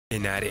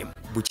NRM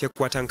bukye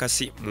kwata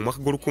nkasi mu mwaka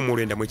gw'Olunkumu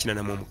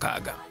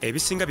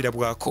ebisinga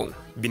birabwako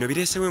bino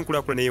bireesewo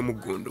enkulaakulana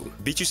y'omuggundu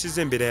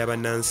bikyusizza embeera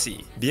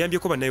y'abannansi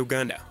biyambyeko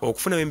bannayuganda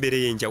okufunawo embeera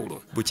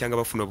ey'enjawulo bukyanga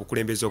bafuna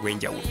obukulembeze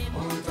obw'enjawulo.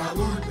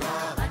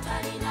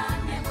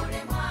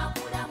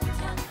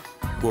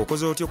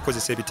 Bw'okoze otya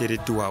okukozesa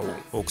ebiteereddwawo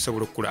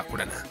okusobola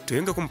okukulaakulana?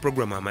 Tuyongeko mu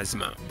pulogulaamu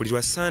Amazima buli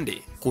lwa Sande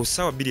ku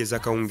ssaawa 2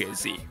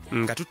 ez'akawungeezi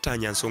nga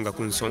tuttaanya nsonga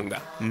ku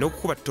nsonga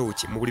n'okukuba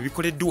ttooki mu buli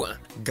bikoleddwa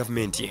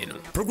gavumenti eno.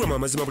 Pulogulaamu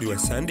Amazima buli lwa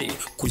Sande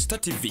ku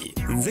Star TV,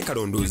 nze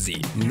Kalondoozi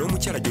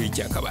n'omukyala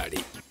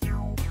KYAKABAALE.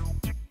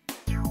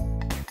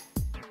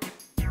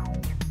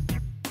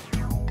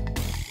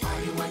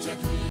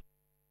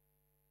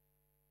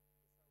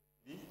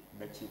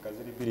 Dakiika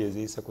ziri 2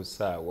 eziyise ku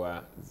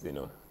ssaawa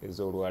zino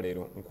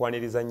ez'olwaleero.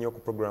 Nkwaniriza nnyo ku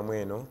pulogulaamu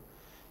eno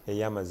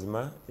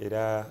ey'amazima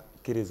era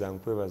kkiriza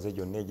nkwebaze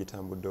gyonna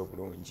egitambudde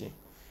obulungi.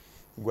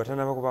 Gwe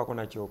tanaba kubaako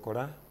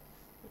nakyokola,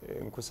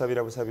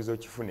 nkusabira busabizi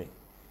okifune.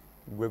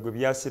 Gwe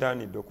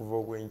byasiraanidde okuva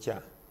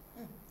obwenkya.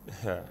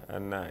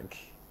 Annange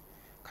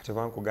kati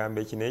oba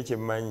nkugamba eki naye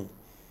kyemmanyi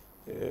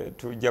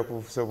tujja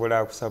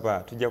kusobola kusaba,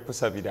 tujja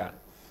kusabira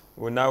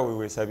naawe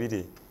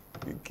weesabire.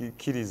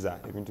 Kkiriza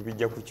ebintu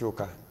bijja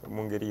kukyuka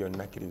mu ngeri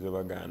yonna, kkiriza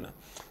obagaana.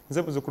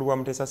 Nze muzzukulu wa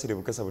Muteesa Asire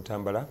Bukesa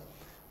Butambala,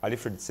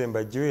 Alfred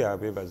Sembajjo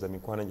yabeebaza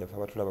mikwano gyaffe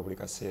abatulaba buli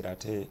kaseera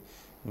ate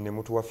ne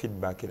mutuwa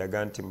feedback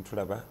eraga nti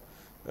mutulaba.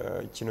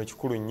 Kino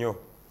kikulu nnyo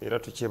era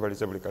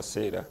tukyebaliza buli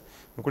kaseera.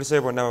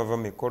 Nkulisayo bonna abava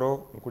mu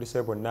mikolo,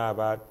 nkulisayo bonna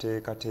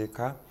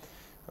abateekateeka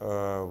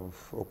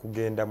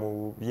okugenda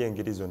mu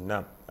byengeri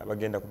zonna,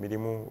 abagenda ku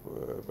mirimu,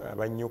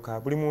 abanyuka,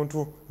 buli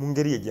muntu mu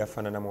ngeri ye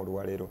gy'afaananamu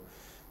olwaleero.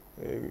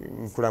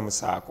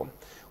 Nkulamusaako.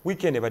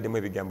 Weekend ebaddemu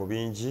ebigambo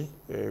bingi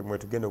mwe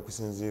tugenda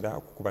okusinziira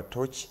okukuba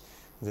ttooki.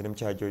 Nze ne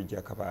mukyala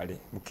KYAKABAALE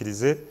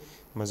mukkirize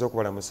maze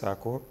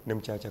okubalamusaako ne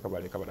mukyala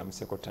KYAKABAALE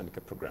kabalamuseeko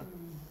tutandike program.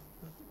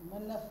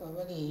 Bannaffe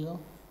abali eyo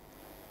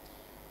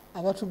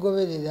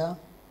abatugoberera,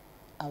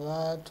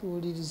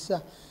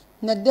 abatuwuliriza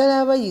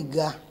naddala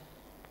abayiga,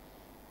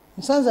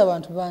 nsanze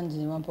abantu bangi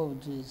ne bampa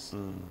obujulizi.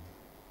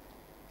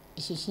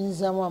 Ekyo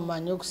kiyinzaamu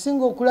amaanyi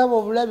okusinga okulaba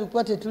obulabi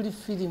kuba tetuli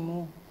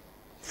firimu.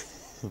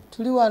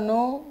 Tuli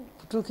wano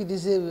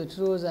kutuukiriza ebyo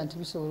tulowooza nti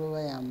bisobola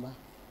obayamba.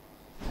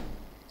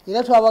 Era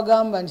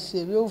twabagamba nti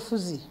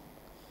ebyobufuzi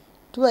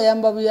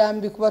tubayamba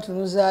buyambi kuba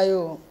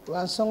tunuzaayo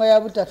lwa nsonga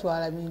ya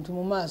butatwala bintu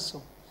mu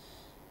maaso.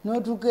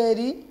 N'otuuka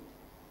eri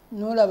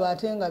n'olaba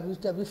ate nga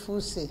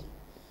bifuuse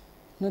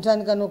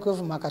n'otandika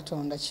n'okwevuma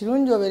Katonda.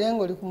 Kirungi obeere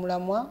ng'oli ku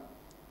mulamwa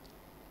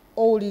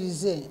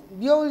owulirize.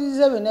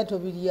 By'owulirize byonna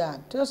tobirya,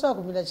 tosobola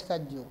kumira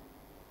kikajjo.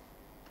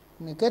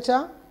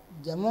 Meketa,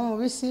 ggyamu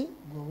omubisi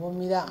gw'oba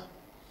omira.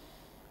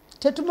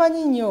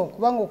 Tetumanyi nnyo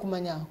kubanga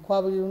okumanya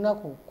kwa buli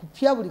lunaku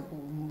kupya buli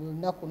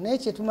lunaku, naye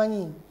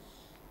kyetumanyi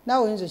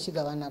naawe oyinza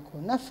okigabanako.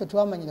 Naffe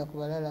twamanyira ku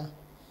balala.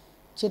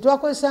 Kye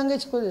twakozesanga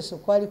ekikozeso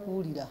kwali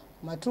kuwulira,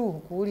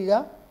 matu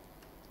kuwulira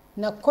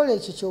nakukola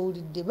ekyo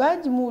ky'owulidde.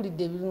 Bangi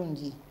muwulidde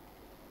ebirungi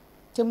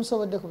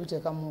temusobodde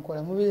kubiteeka mu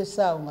nkola,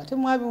 mubiressaawo nga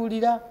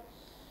temwabiwulira.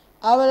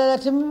 Abalala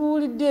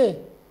temubiwulidde,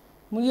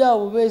 muli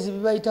awo bubeezi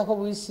bibayitako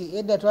buyisi.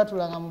 Edda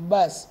twatulanga mu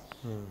bbaasi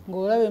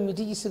ng'olaba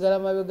emiti gisigala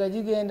mabega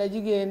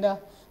gigenda.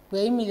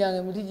 Bweyimiriranga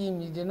emiti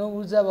giyimiridde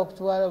n'obuuza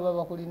abakutwala oba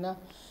bakulina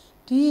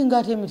tiyinga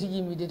ate emiti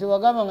giyimiridde,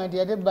 tewagambanga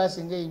nti ate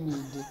bbaasi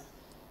ng'eyimiridde.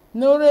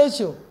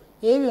 N'olwekyo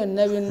ebyo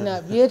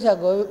byonna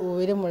byetaaga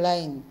obeere mu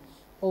layini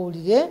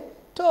owulire,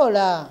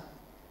 toola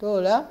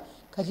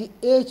kati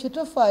ekyo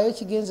tofaayo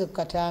kigenze ku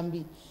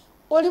katambi.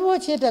 Oliba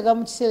okyetaaga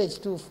mu kiseera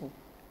ekituufu,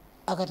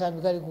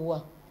 akatambi kali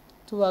kuwa.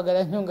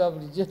 Tubaagala nnyo nga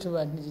bulijjo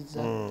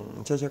tubaniriza.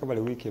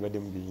 KYAKABAALE wiiki ebadde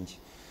mu bingi.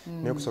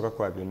 Naye kusooka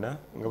kwa byonna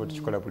nga bwe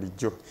tukikola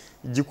bulijjo.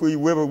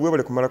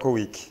 Weebale kumalako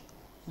wiiki.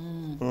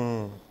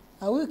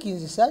 Wiiki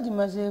nze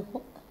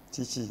saagimazeeko.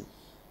 Kiki?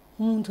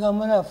 Omuntu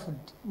amala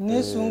afudde.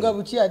 Neesunga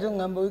buki ate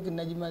ngamba wiiki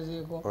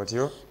nagimazeeko.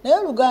 Otyo? Naye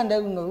Oluganda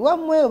luno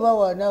lwammwe oba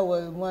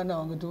wanaawe mwana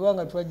wange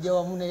tubanga twajja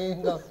wamu naye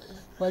nga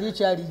wali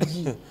okyali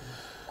ggi.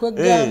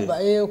 Kwegamba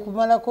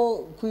okumalako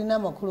kulina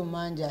amakulu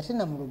mangi ate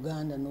na mu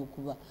Luganda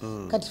n'okuba.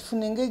 Kati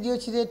funa engeri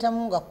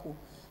gy'okireetamu nga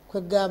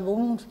kwegamba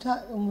omuntu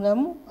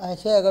omulamu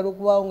akyayagala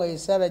okubaawo nga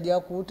yesaala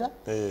gyakuuta.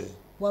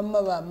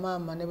 Wamma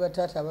bamaama ne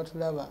bataata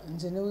abatulaba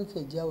nze ne wiiki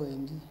ejja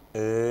wendi.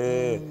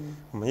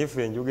 Omanyifu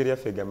enjogera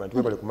yaffe egamba nti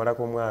weebale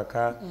kumalako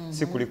omwaka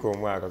si kuliko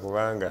omwaka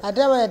kubanga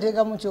ate aba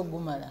yateekamu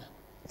ky'ogumala.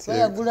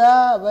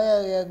 Bayagula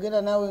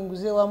bayagera naawe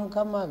enguze wa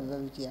Mukama biba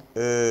bitya.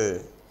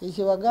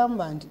 Ekyo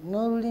bagamba nti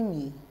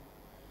n'olulimi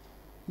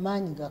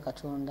maanyi ga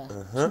Katonda.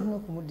 Tulina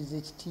okumuddiza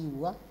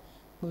ekitiibwa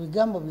mu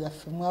bigambo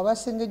byaffe, mwe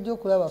abasengejja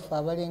okulaba ffe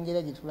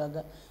abalengera gye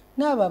tulaga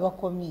n'abo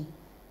abakomye.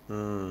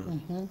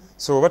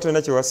 So oba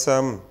tulina kye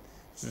wassaamu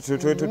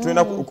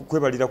tulina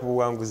kwebalira ku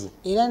buwanguzi.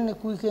 Era ne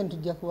ku weekend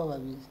tujja kuba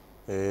babiri.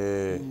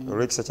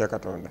 Olw'ekisa kya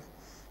Katonda.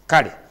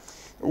 Kale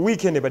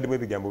weekend ebaddemu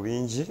ebigambo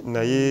bingi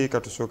naye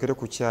katusookere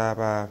ku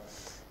kyaba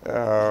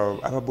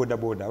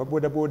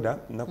ababodaboda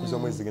nnaku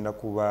z'omwezi zigenda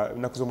kuba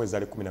nnaku z'omwezi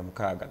ali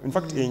 16. In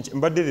fact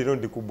mbadde leero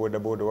ndi ku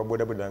bodaboda wa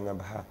bodaboda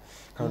ngamba ha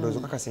kandozo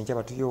kakasenja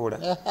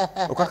batuyoola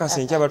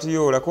okakasenja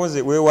batuyoola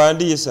koze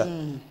weewandiisa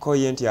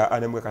koye nti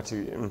anemwe kati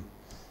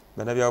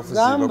banabyafuzi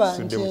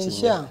bakusudde mu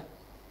kinnya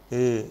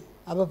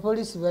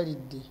abapoliisi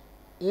balidde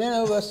era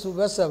nabo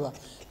basaba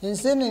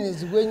ensenene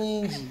zigwe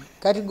nyingi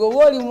kati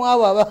goba olimu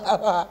abo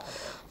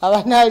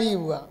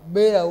abanaliibwa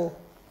beerawo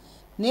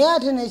naye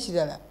ate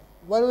n'ekirala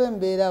waliwo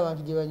embeera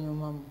abantu gye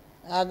banyumamu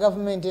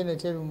gavumenti eno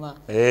teruma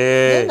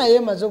naye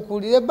emaze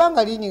okuwulira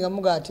ebbanga lingi nga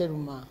muga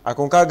teruma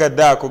ako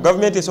nkaagadde ako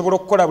gavumenti esobola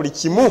okukola buli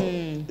kimu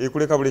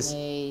ekuleka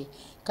bulesi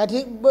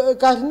kati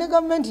ne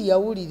gavumenti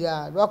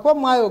yawulira lwakuba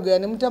mwayogera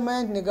ne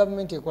mutamanya nti ne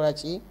gavumenti ekola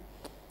ki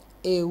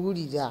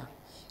ewulira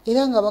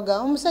era nga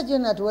bagamba omusajja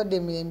ono atuwadde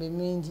emirembe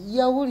mingi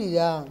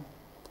yawulira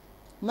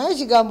naye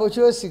ekigambo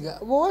kyosiga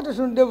bw'oba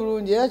totunudde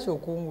bulungi era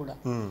kyokungula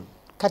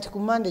kati ku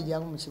mande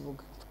jangu mu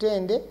kibuga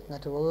tutende nga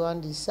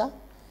tewawandiisa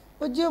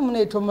ojjeemu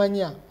naye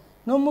tomanya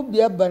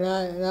n'omubbi abba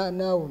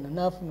naawona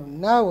naafuna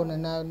naawona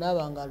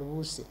naabanga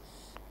alubuuse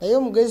naye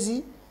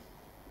omugezi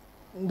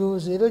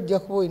ndowooza era ojja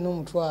kuba olina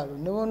omutwalo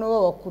ne bonoba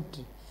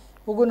wakutte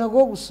ogwo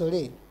nagwo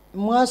ogusole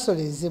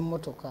mwasoleza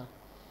emmotoka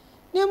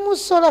ne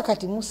musola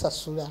kati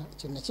musasula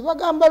kyonna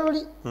kibagamba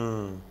luli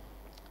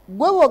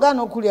gwe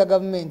bw'ogaana okulya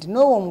gavumenti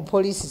n'owa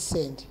omupoliisi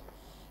ssente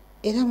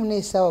era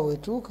muneesaawa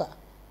wetuuka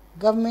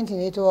gavumenti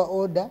neetowa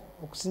oda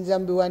okusinziira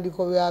mu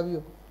biwandiiko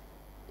byabyo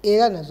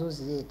era nazo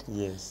zireeta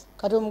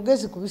kati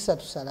omugezi ku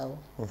bisatu salawo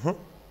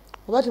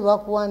oba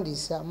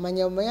tebakuwandiisa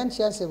manya nti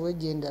kyanse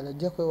bwejja endala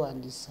ojja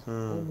kwewandiisa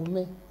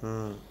ogume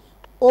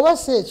oba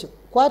si ekyo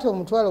kwata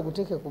omutwalo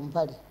guteeke ku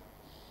mpale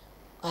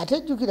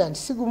ate jjukira nti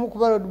si gumu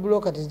kuba road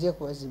blocker tezije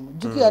kubazimu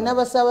jjukira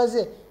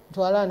n'abasaabaze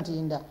twala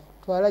ntinda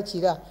twala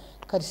kira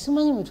kati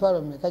simanyi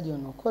mitwalo mmeka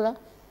gyonookola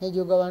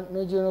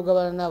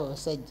n'egyonogabana n'abo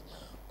basajja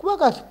kuba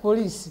kati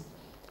poliisi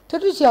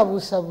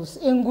tetukyabuusabuusa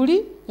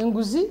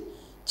enguzi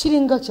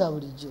kiringa kya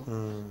bulijjo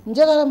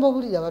njagala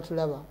mbabulira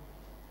batulaba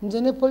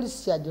nze ne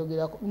poliisi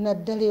kyajogerako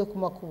naddala eyo ku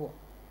makubo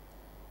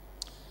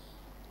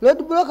road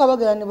blocker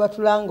bagera ne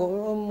batulanga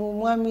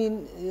omwami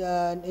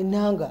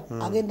enanga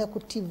agenda ku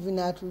TV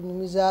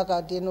n'atunyumiza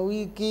kati eno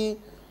wiiki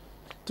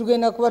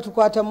tugenda kuba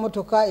tukwata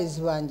mmotoka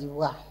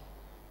ezibangibwa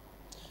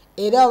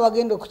era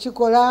abagenda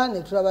okukikola ne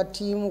tulaba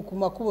ttiimu ku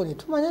makubo ne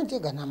tumanya nti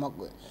egana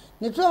amagwe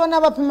ne tulaba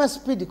n'abapima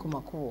sipiidi ku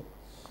makubo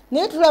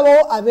naye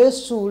tulabawo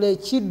abeesuula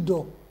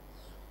ekiddo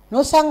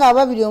n'osanga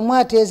ababiri omu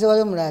ateeze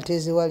wali omulala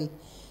ateeze wali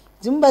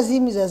zimu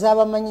baziyimiza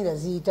z'abamanyira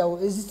ziyitawo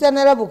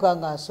ezitanalabuka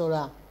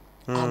ng'asola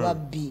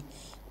ababbi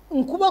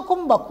nkubako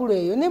mu bakulu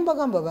eyo ne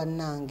mbagamba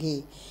bannange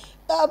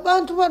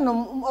abantu bano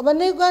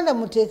abannayuganda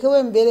muteekewo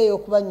embeera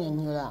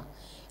ey'okubannyonnyola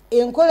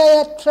enkola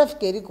ya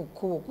traffic eri ku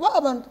kkubo kuba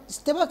abantu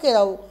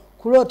tebakeerawo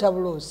kuloota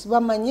buloosi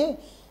bamanye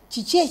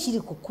kiki ekiri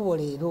ku kkubo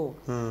leero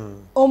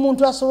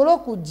omuntu asobole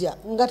okujja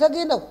nga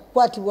tagenda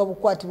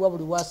kukwatibwa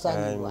buli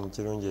wasaanirwa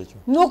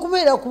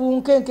n'okubeera ku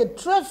bunkenke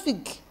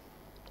traffic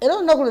era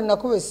olunaku lwe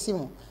nakuba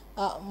essimu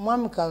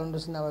mwami Kalondo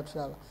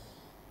sinabatulaba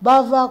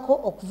baavaako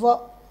okuva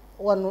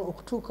wano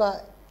okutuuka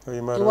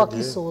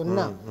ewakiso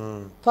wonna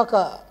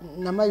paka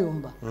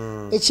Namayumba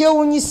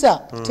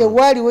ekyewuunyisa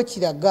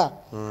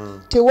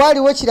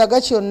tewaaliwo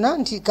kiraga kyonna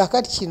nti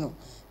kakati kino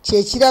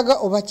kyekiraga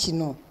oba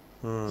kino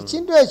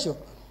ekintu ekyo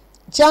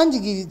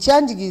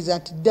kyanjigiriza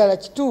nti ddala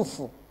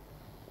kituufu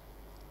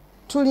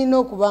tulina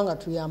okuba nga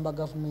tuyamba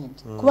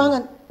gavumenti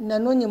kubanga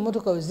nanoonya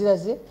emmotoka we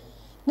ziraze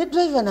ne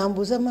driver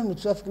nambuuza mami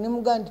traffic ne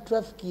mugamba nti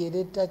traffic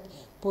yereeta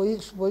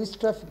police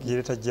traffic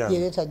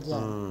yereeta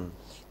jjaamu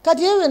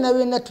kati ebyo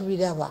byonna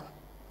tubiraba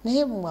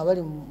naye mmwe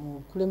abali mu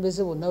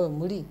bukulembeze bonna we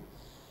muli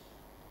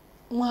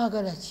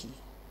mwagala ki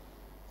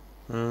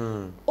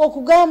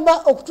okugamba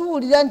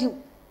okutubuulira nti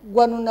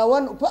wano na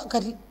wano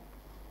kati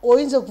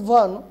oyinza okuva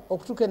wano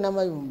okutuuka e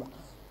Namayumba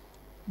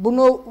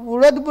buno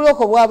road block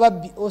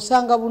bw'ababbi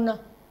osanga buna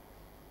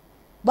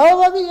baba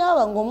babiri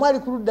aba ng'omu ali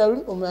ku ludda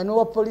luli omulala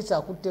n'owa poliisi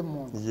akutte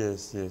emmundu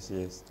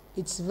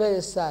it's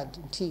very sad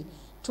nti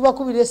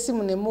tubakubira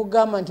essimu ne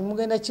mugamba nti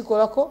mugenda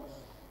kikolako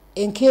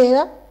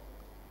enkeera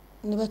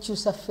ne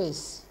bakyusa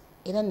feesi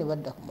era ne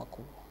badda ku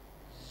makubo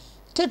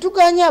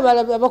tetuganya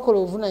abakola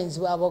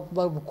obuvunaanyizibwa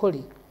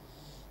babukole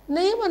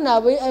naye bano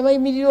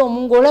abayimirira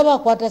omu ng'olaba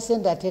akwata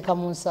sente ateeka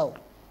mu nsawo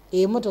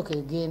emotoka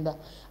egenda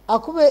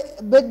akube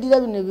beddira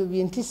bino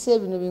byentisse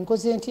bino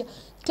binkoze ntya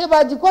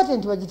tebagikwate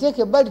nti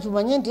bagiteeke ebbali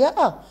tumanye nti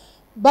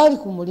bali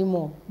ku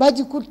mulimu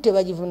bagikutte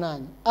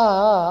bagivunaanye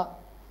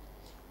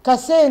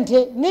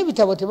kasente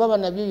n'ebitabo tebaba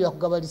nabyo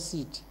byakugaba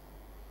lisiiti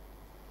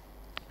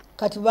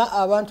kati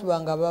abantu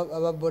bange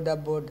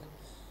ababodaboda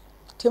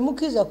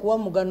temukkiriza kuwa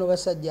mugano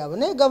basajja abo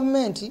naye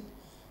gavumenti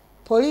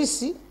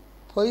poliisi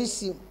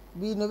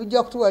bino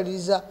bijja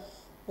kutuwaliriza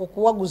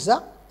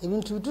okuwaguza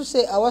ebintu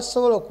bituse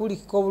awasobola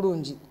okuwulikika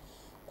obulungi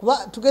kuba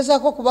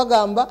tugezaako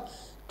kubagamba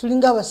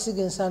tulinga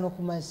abasiga ensaano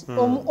ku mazzi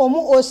omu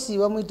osi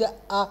bamuyita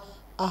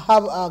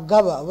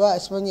agaba oba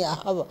simanyi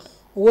ahaba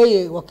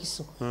oweye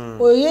wakiso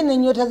oyo ye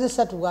n'ennyota ze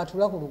 3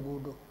 bw'atula ku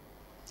luguudo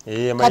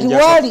kati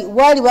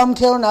wali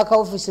bamutero n'aka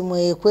office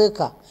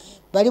mwekweka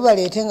bali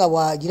baletenga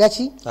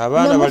bwagiraki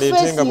abaana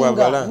baletenga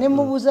bwagala ne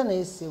mubuuza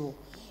naye ssebo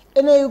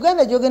eno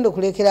Uganda gyogenda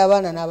okulekera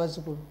abaana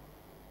n'abazzukulu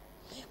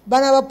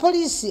bana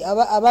abapoliisi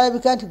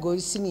abalabika nti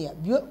goli senior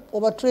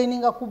oba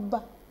traininga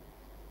kubba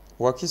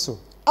Wakiso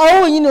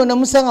awo wenyini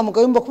onamusanga mu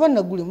kayumba kuba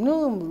naguli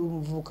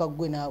muvubuka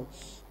gwe naawe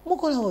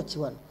mukolawo ki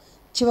wano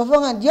kyebava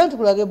nga nti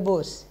jantukulaga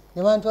eboosi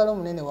ne bantwala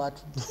omunene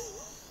watudde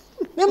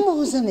ne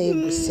mubuuza naye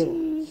gussebo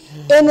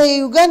eno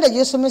ye Uganda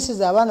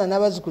gyesomeseza abaana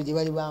n'abazzukulu gye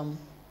bali baamu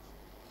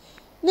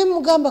ne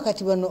mugamba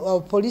kati bano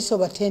abapoliisi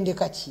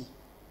obatendeka ki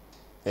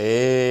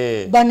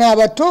bano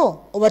abato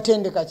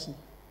obatendeka ki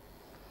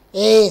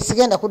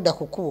sigenda kudda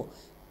ku kkubo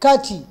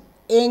kati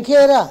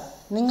enkeera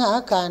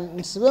ninga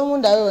nsibe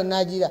mundawe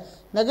nagira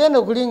nagenda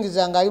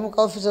okulingiza nga ali mu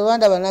kaofisi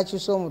obanda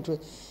banakyusa omutwe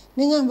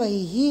ningamba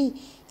yihi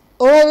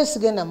olwaliro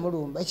sigenda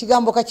mulumba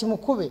ekigambo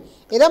kakimukube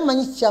era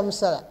mmanyi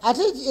kikyamusala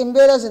ate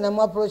embeera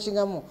zinamu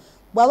approachingamu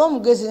bw'aba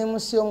mugezi ne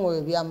munsi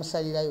y'omwoyo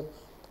byamusalirayo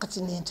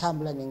kati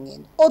nentambula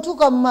nengenda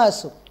otuuka mu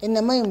maaso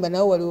enamayumba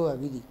nawe waliwo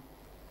babiri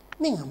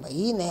ningamba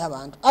yihi naye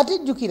abantu ate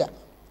jjukira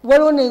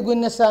waliwo negwe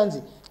nasanze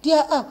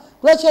tya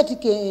lwaki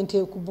atika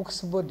ente ku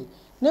boxboard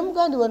ne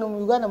mugandi wano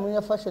mu Uganda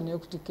mulina fashion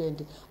yokutika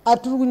ente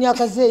atulugunya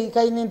akazeeyi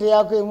kalina ente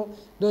yako emu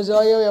doza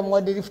wayo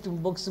yamuwadde lift mu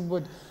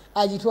boxboard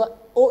agitwa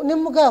ne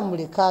mugamba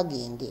muleka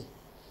agende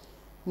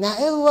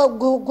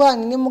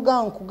gwani ne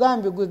mugamba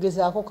nkugambye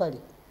gwegezaako kale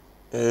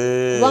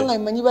kubanga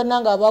imanyi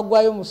bannange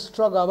abagwayo mu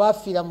struggle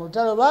abafiira mu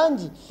lutalo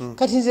bangi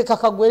kati nze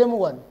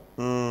kakagweremu wano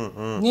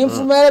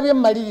nenfuma yarabye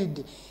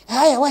mmaliridde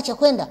aya wacha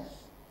kwenda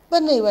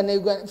banayi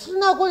Uganda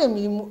tunakola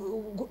emirimu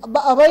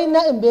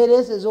abalina embeera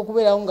ezo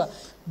ez'okubeerawo nga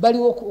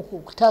baliwo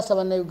okutaasa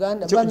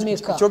bannayuganda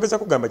bameka kyogeza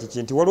kugamba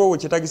kiki nti waliwo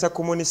wekyetagisa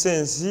common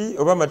sense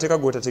oba amateeka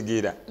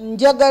g'otategeera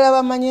njagala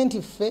bamanye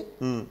nti ffe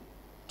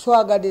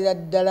twagalira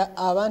ddala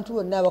abantu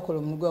bonna abakola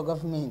omulimu gwa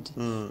gavumenti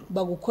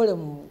bagukole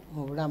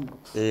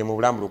mu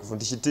bulambulukufu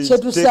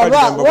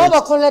kyetusaba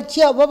wabakola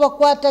tya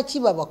babakwata ki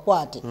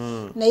babakwate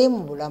naye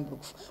mu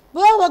bulambulukufu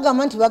baba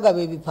bagamba nti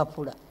bagaba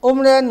ebipapula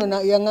omulala nno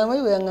yaŋŋamba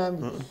iwe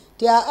yaŋŋambye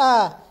ti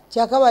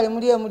Kyakabaale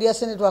muli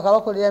senate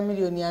akabakolera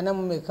miliyoni 4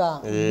 mu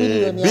meka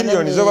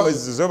biliyoni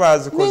zo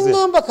bazikoze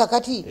ningamba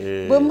kakati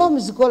bwe mba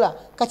muzikola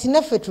kati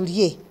naffe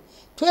tulye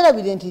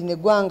twerabire nti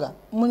neggwanga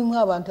mulimu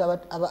abantu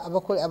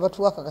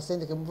abatuwaka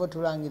akasente kemuva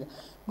tulangira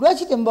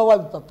lwaki temubawa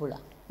bipapula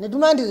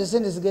netumanya nti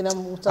esente zigenda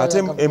mu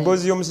ate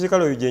emboozi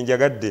y'omusirikale oyo gye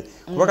njagadde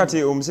kuba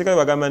kati omusirikale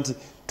bagamba nti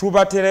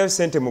tubaterayo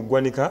sente mu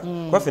ggwanika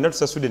kuba ffenna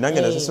tusasudde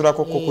nange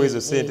nasasulako ku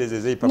ezo sente ezo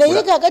ez'ebipapula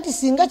naye kakati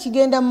singa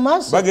kigenda mu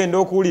maaso bagenda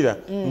okuwulira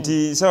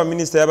nti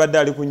Ssaabaminisita yabadde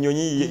ali ku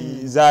nnyonyi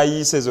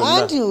zayiise zonna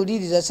anti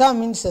wuliriza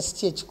Ssaabaminisita si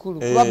kyekikulu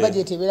kuba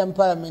bajeti ebeera mu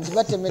paalamenti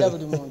batemera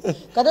buli muntu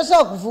kati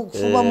osobola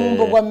kufuma mu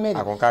mbo gwa mmere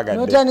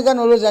n'otandika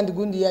n'olowooza nti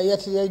gundi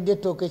yalidde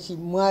ettooke ki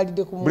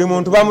mwalidde ku buli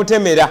muntu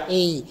bamutemera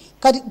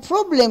kati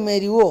problem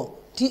eriwo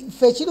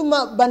ffe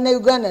kiruma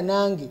bannayuganda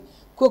nange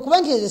kwe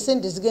kuba nti ezo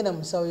sente zigenda mu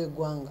nsawo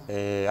y'eggwanga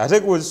ate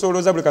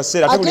kuzisolooza buli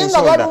kaseera ate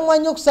nga balumwa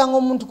nnyo okusanga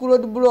omuntu ku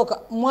road block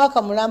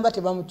mwaka mulamba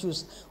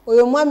tebamukyusa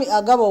oyo omwami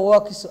agaba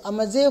owakiso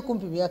amazeeyo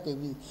kumpi myaka 2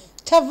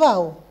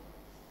 tavaawo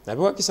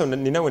abewakiso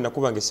ninawe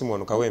nakubanga essimu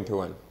wano kawempe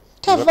wano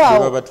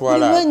tavaawo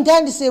niwe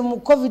ntandise mu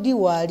covid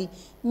waali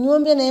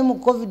nyombye naye mu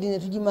covid ne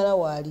tugimala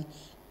waali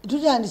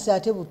tutandise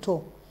ate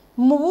buto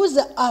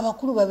mubuuza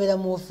abakulu babeera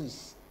mu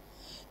office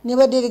ne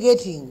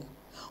badelegatinga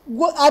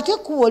ate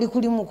kuba oli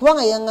kulimu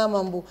kubanga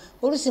yaŋŋamba mbu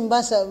oluusi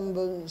mbasa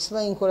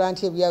simanyi nkola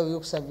nti ebyawe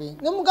byokusave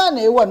ne muganda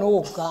naye wano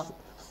wokka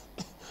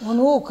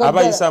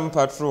abayisamu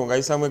patrol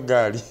ng'ayisamu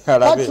eggaali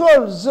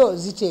patrol zo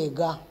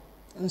ziteega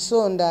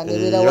nsonda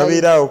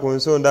nebabeerawo ku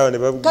nsonda awo ne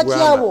kati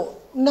abo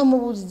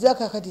namubuuliza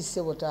kakati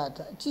ssebo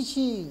taata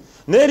kiki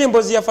naye eri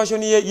emboozi ya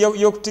fashion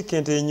y'okutikka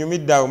ente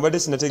enyumidde awo mbadde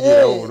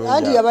sinategeerawo bulungi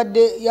anti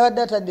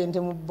yabadde atadde ente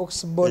mu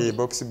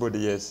boxboard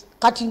yes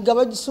kati nga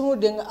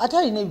bagisumudde nga ate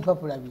alina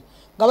ebipapula bye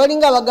nga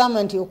balinga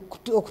abagamba nti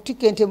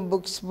okutikka ente mu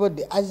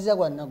boxboard aziza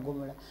gwa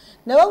Nnaggomera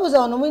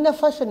nababuuza wano mulina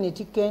fashion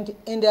etikka ente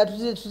ende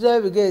atuzeeyo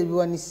ebigere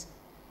biwanise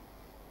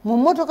mu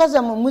mmotoka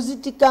zammwe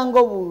muzitikkanga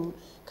obululu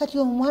kati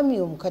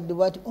omwami omukadde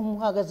bwati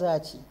omuhagaza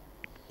ki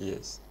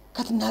yes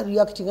kati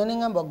nareactinga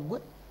neŋŋamba gwe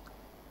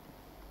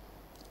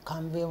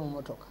kanve mu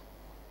motoka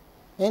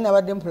naye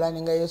nabadde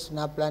mpulaninga yesu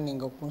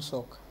napulaninga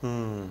okunsooka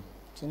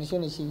kino kyo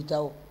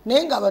nekiyitawo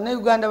naye nga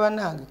abannayuganda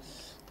bannange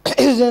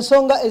ezo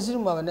ensonga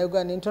ezirimu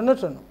abannayuganda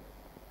entonotono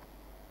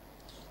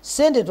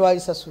sente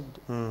twalisasudde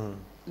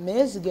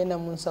naye zigenda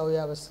mu nsawo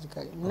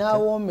y'abasirikale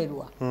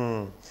nawoomerwa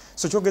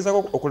so kyogezako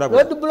okulaba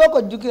road block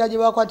ojjukira gye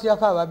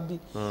bakwatirako ababbi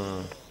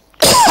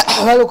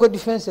aba local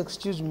defense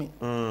excuse me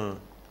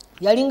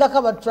yalingako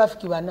aba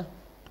traffic 4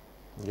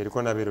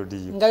 ng'eriko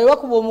n'abeerodiyo nga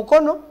bebakuba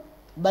omukono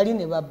bali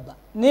ne babba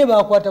naye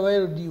bakwata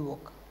baerodiyo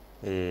bokka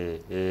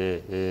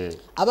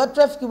aba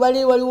traffic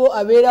bali waliwo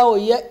abeerawo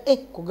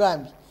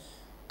kugambye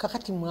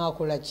kakati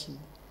mwakola ki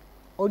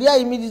oli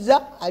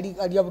ayimiriza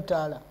alya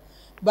butaala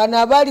bano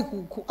abali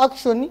ku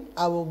action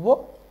abo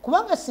bo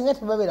kubanga singa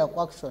tebabera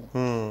ku action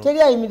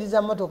teri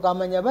ayimiriza motoka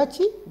amanya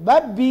baki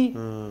babbi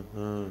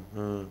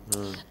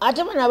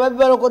ate bana ababbi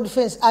ba local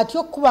defense ati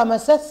okuba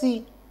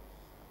amasasi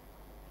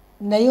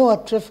naye wa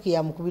traffic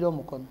yamukubira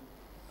omukono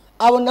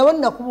abo nabo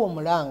nakuba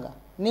omulanga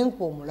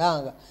nenkuba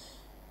omulanga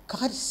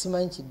kakati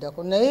simanyi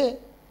kiddako naye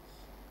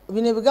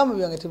bino ebigambo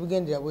byange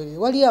tebigendera bwerere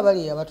waliyo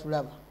abali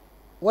abatulaba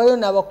waliyo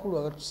n'abakulu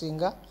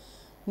abatusinga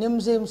ne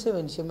muzeeyi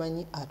Museveni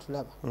kyemanyi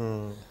atulaba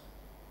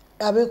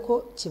abeko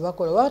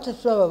kibakola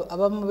watatulaba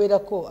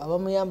abamubeerako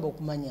abamuyamba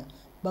okumanya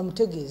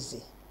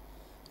bamutegeeze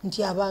nti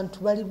abantu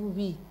bali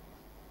bubi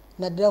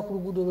naddala ku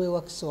luguudo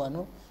lw'ewakiso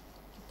wano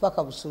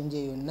paka Busunje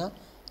yonna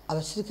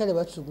abasirikale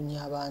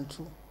batulugunya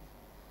abantu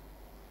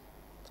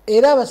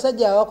era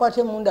abasajja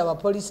abakwate munda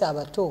abapoliisi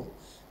abato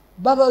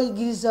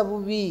babayigiriza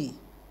bubi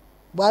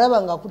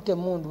bwalaba nga akutte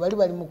mundu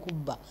bali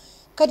mukubba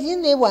kati ye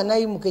naye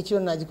bw'anayimuka ekiro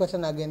nagikwata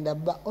nagenda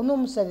bba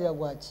onoomusalira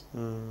gwaki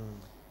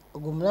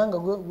ogwo mulanga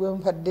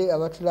gwempadde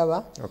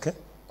abatulaba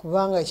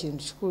kubanga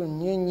ekintu kikulu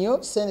nnyo nnyo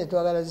sente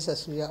twagala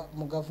zisasulira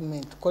mu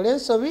gavumenti tukole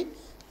ensobi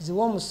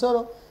ziwa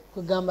omusolo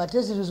kwegamba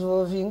ate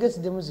ziruzovinge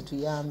ziddemu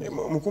zituyambe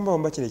mukumba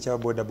wamba kino ekya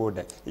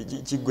bodaboda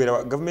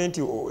kiggwera gavumenti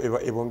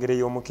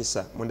ebongereyo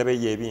omukisa mu ndaba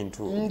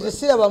y'ebintu nti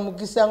siraba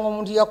mukisa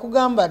ng'omuntu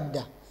yakugamba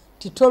dda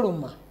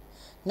titoluma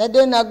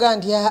nadde naga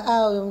nti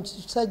oyo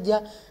musajja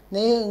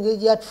naye engeri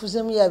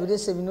gyatufuzemu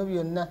yabirese bino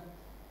byonna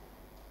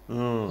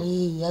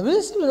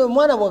yabirese bino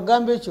omwana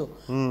bwagamba ekyo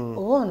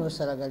oba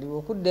onoosaragaliwa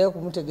okuddayo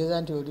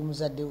kumutegeeza nti oli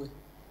muzadde we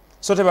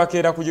so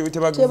tebakeera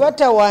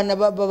tebatawaana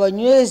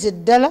babanyweze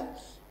ddala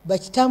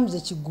bakitambuze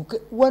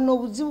kigguke wano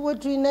obuzibu bwe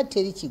tulina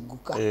teri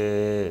kigguka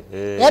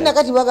era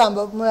nakati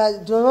bagamba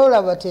tebabula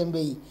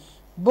abatembeyi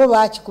bo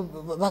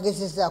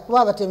bagezesa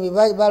kuba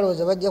abatembeyi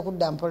balowooza bajja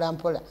kudda mpola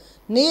mpola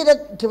naye era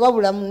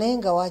tebabulamu naye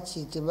nga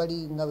waki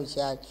tebali nga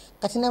bekyali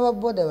kati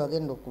n'ababoda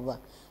bagenda okuba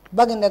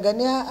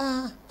bagendagane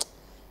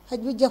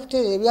bijja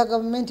kuteerera ebya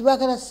gavumenti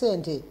bakala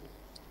ssente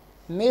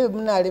naye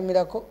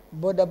munalemerako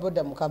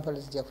bodaboda mu kampala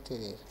zijja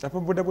kuteerera apa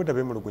bodaboda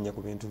bemulugunya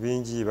ku bintu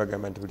bingi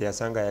bagamba nti buli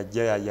asanga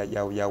yajja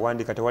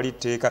yawandika tewali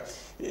tteeka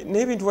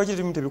naye ebintu wakiri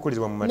bimu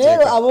tebikolezebwa mu mateeka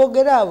naye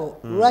aboogera abo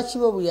lwaki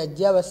bo buli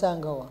yajja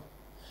abasangawa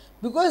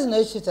because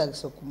naye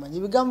kyetagisa okumanya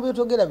ebigambo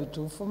byotogera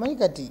bituufu omanyi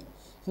kati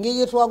engeri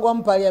gyetwagwa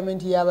mu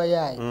paliamenti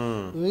y'abayaayi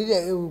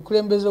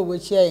obukulembeze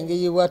obw'ekiyaayi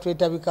engeri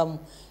bwatwetabikamu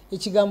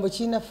ekigambo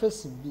kirina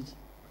feesi bbiri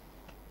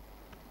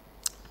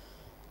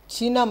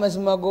kirina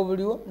amazima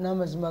ag'obuliwo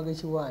n'amazima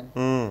ag'ekiwaani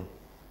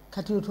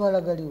kati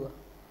wetwalagaliwa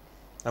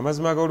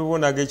amazima ag'obuliwo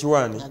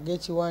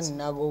n'ag'ekiwaani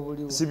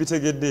n'ag'obuliwo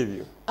sibitegedde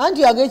ebyo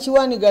anti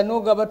ag'ekiwaani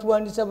gano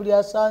gabatuwandisa buli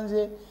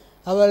asanze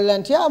abalala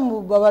nti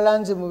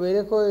babalanze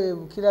mubeereko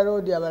Bukira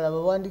Road abalala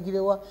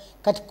bawandikirewa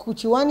kati ku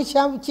kiwaani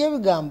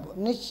ky'ebigambo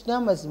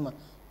n'amazima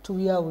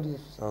tubyawulira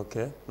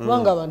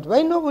kubanga abantu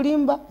balina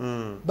obulimba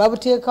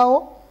babuteekawo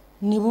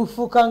ne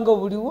bufuuka nga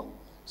obuliwo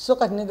so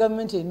kati ne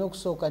gavumenti erina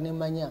okusooka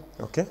nemanya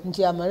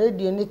nti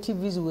amarediyo ne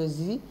TVs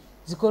weziri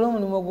zikole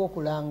omulimu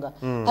gw'okulanga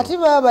ate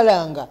baba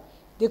balanga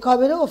leka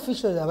wabeere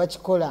officials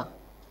abakikola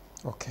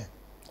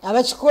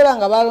abakikola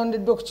nga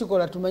balondeddwa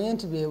okukikola tumanye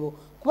nti beebo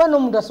kuba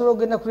n'omuntu asobola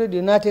okugenda ku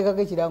rediyo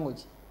n'ateekako ekirango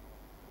kye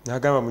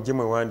n'agamba mujje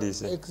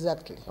mwewandiise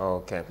exactly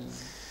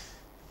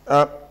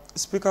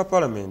Speaker of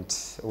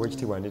Parliament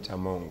Oweekitiibwa Anita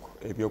Among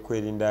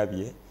ebyokwerinda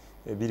bye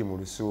biri mu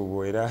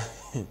lusuubo era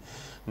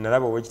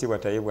nalaba Oweekitiibwa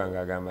Tayiibwa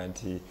ng'agamba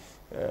nti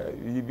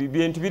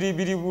bintu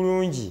biri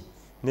bulungi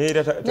naye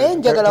era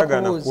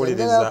tagaana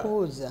kuwolereza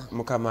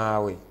mukama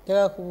we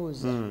njagala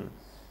kubuuza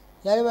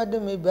yali badde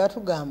maybe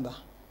atugamba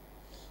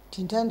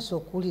tintandise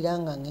okuwulira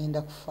nga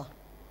ngenda kufa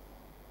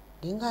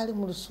nga ali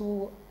mu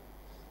lusuubo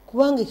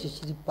kubanga ekyo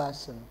kiri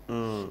personal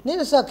naye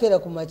nosaakeera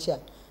ku makya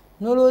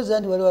nolowooza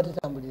nti waliwo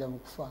atatambulira mu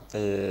kufa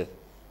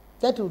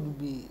that would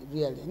be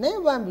really naye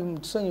bambi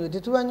mutusonyiwe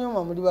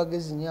tetubanyooma muli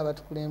bagezi nnyo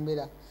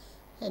abatukulembera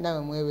nawe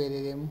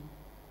mwebereremu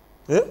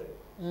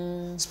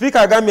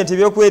Speaker agambye nti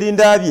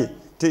ebyokwerinda bye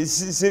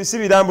si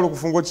birambula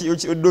okufunga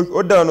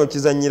odda wano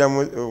okizannyira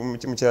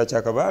mu kyala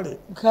kya Kabaale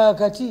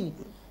kakati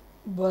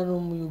bano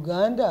mu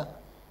Uganda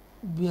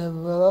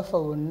babafa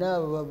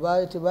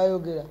bonna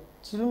tebayogera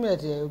kirumira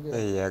teyayogera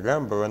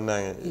yagamba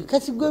bannange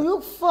kati gwe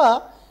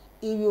ebyokufa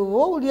ebyo oba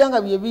owulira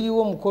nga bye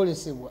biriwo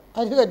mukolesebwa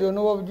ate kati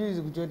onooba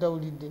obujulizi ku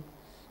kyotawulidde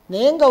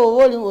naye nga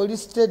oba oli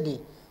steady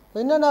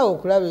olina naawe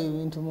okulaba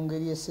ebintu mu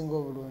ngeri esinga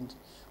obulungi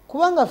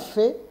kubanga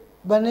ffe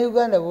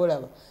bannayuganda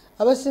boolaba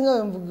abasinga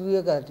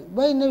bemvugirwe kati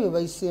balina bye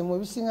bayiseemu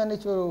ebisinga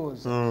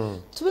nekyolowooza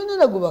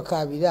tubinera gwe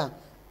bakaabira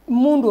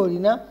mundu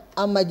olina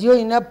amagye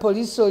olina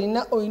poliisi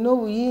olina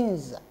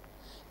obuyinza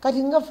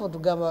kati ngaffe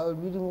tugamba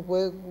biri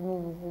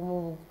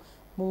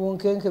mu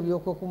bunkenke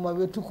byokwekuuma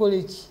bye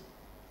tukole ki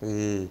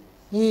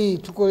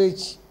tukole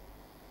ki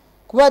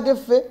kuba te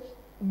ffe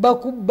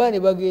bakubba ne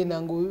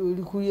bagenda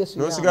ngaoli ku Yesu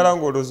nosigala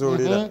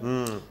ng'olozoolera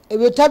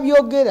ebyo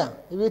tabyogera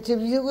ebyo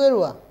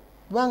tebyogerwa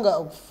kubanga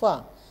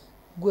okufa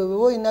gwe bwe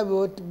olina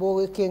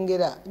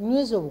bwowekengera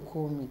nyweza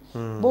obukuumi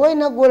bwe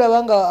olina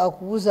gwolaba nga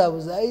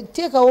akubuzaabuza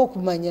teekawo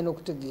okumanya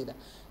n'okutegeera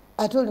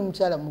ate oli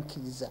mukyala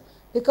mukkiriza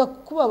eka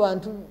kuba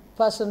abantu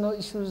personal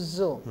issues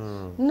zo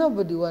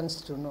nobody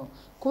wants to know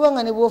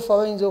kubanga ne bofa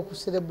bayinza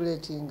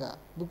okucelebratinga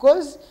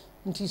because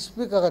nti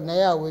speaker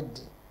naye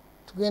awedde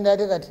tugenda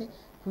ate kati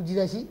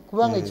kugira ki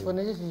kubanga ekifo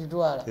nakyo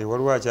kikitwala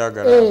waliwo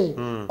akyagala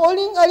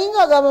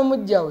alinga agamba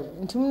mujjawe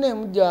nti mune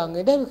mujja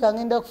wange ndabika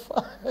ngenda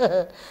kufa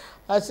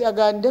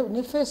agande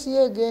ne face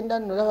ye egenda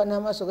nolaba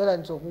n'amaaso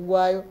galanisa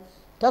okugwayo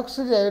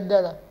takusulirayo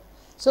ddala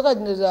soka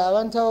dinoza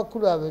abantu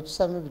abakulu abo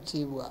tusame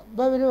bitiibwa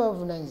babere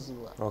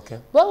bavunanyizibwa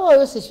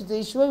babayo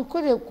sekiteisho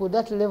babikole ku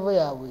that level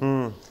yaabwe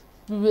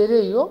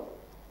bibereyo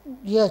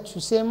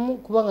yakyusemu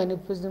kubanga ne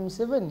President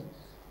Museveni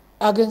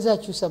agenza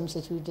akyusa mu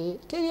security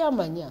teri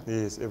amanya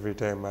every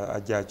time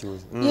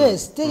ajakyusa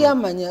teri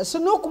amanya so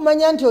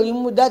nokumanya nti oli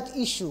mu that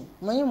issue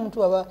manyi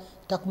omuntu aba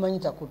takumanyi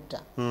takutta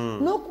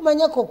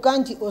nokumanya kokka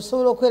nti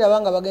osobola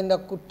okweraba nga bagenda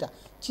kukutta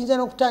kiyinza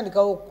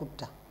n'okutandikawo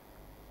okutta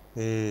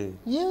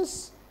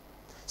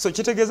so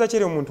kitegeeza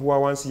kiri omuntu wa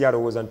wansi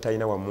yalowooza nti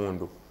talina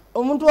wamundu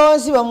omuntu wa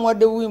wansi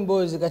bamuwadde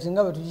buwimboozi kati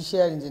nga bwe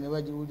tugisharinze ne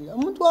bagiwulira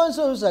omuntu wa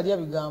wansi oluusi alya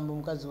bigambo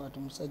mukazi watu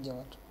musajja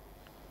watu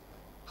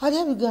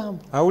alya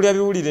bigambo awulira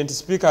biwulire nti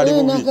sipiika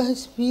ali bubi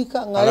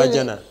sipiika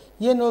nga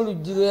ye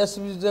n'oluggi lwe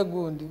yasibiriza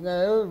gundi nga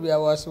nayo bya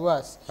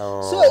wasiwasi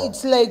so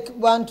it's like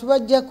bantu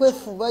bajja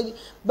kwefu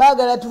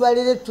baagala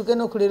tubalere tutuke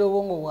n'okulera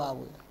obwongo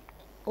bwabwe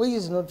which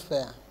is not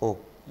fair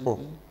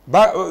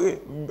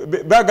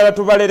baagala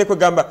tubalere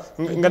kwegamba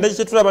nga nakyo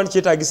kyetulaba nti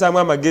kyetaagisaamu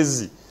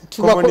amagezi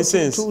common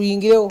sense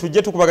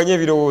tujje tukubaganya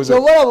ebirowoozo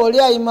kyobalaba oli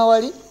ayima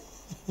wali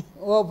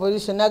wa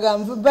opposition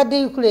nagamba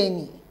badde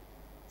Ukraine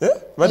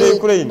badde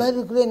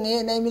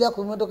Ukraine nayimira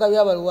ku bimotoka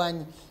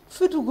by'abalwanyi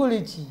ffe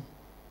tukole ki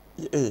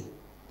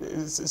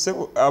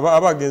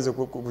abagenze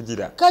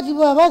kugira kati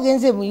bw'aba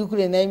agenze mu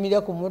Ukraine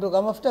nayimira ku motoka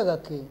amafuta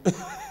gake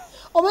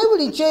omanyi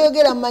buli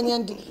kyoyogera mmanya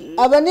nti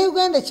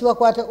abanayuganda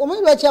kibakwata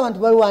omanyi lwaki abantu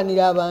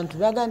balwanira abantu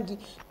baga nti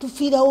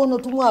tufiirawo no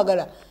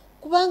tumwagala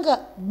kubanga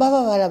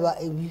baba balaba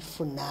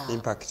ebifuna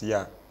impact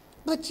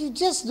but you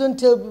just don't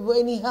tell people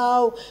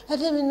anyhow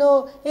ate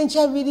bino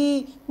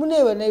enkyabiri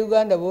muneeba na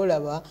Uganda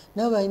boolaba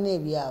nabo balina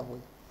ebyabwe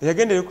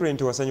yagenda Ukraine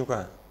nti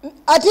wasanyuka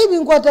ate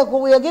ebinkwatako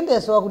bwe yagenda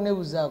yasobola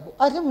kuneebuzaako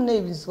ate munaye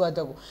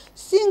ebinsikwatako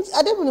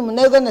ate buli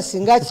munauganda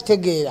singa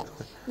akitegeera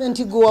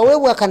nti gwe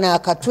waweebwa kana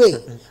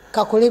akatwe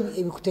kakole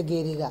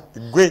ebikutegeerera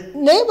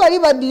naye bali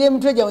baddira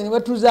emitwe gyabwe ne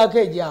batuuzaako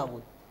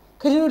egyabwe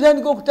kati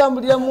notandika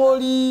okutambulira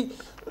mwoli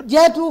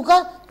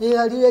gyatuuka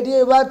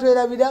eri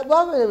batwerabira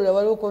baberabira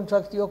waliwo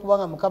contract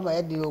yokubanga mukama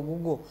yaddira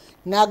ogugo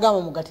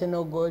n'agamba mugate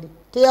n'ogoli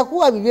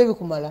teyakuwa bibyo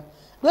ebikumala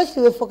lwaki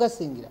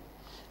tebefokasingira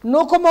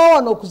nokomawo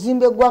wano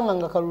okuzimba eggwanga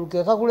nga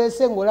kaluluke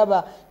kakuleese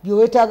ng'olaba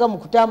byowetaaga mu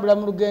kutambula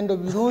mu lugendo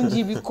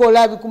birungi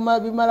bikola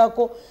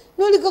bimalako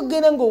nolika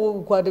kugenda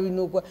ngaobikwata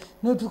binokwa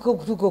notuuka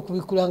okutuuka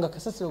okubikula nga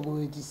kasasiro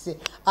gweweetise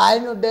ayi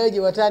noddayo gye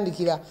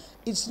watandikira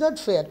it's not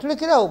fair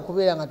tulekerawo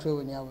okubeera nga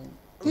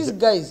twebonyabonya these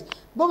guys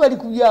bo bali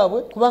ku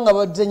byabwe kubanga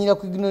bazanyira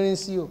ku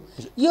ignorance yo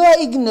your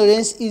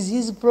ignorance is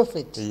his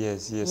prophet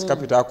yes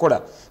capital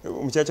akola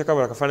omukyakya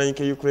kabala kafaananyi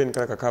ke Ukraine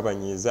kala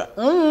kakabanyiza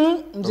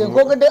nze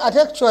nkogedde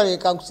ate actually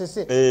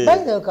kankusese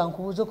balina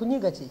kankubuuza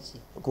okunyiga kiki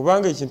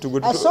kubanga ekintu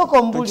gwe asooka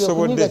ombuli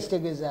okunyiga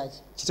kitegeeza ki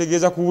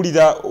kitegeeza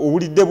kuwulira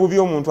owulidde bubi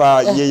omuntu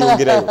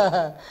yeeyongerayo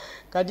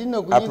kati nno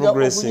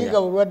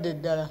okunyiga bulwadde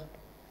ddala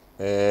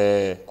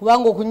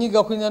kubanga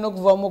okunyiga kulina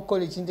n'okuvaamu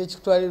okukola ekintu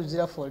ekikutwala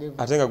luzira forever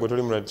ate nga gwe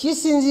toli mulwadde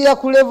kisinziira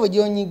ku level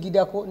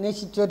gy'onyigirako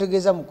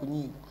n'ekikyotegeeza mu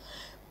kunyiga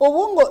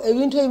obwongo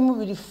ebintu ebimu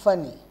biri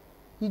funny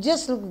you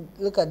just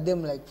look at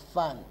them like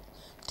fun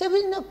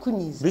tebirina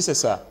kukunyiza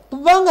bisesa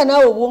kubanga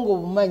naawe obwongo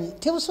obumanyi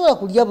tebusobola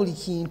kulya buli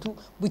kintu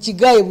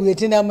bukigaye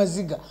buleete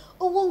n'amaziga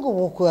obwongo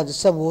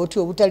bwokozesa bwoti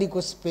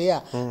obutaliko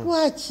spare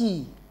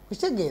lwaki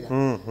okitegeera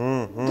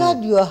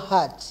guard your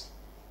heart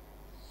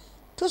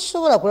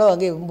tosobola kulaba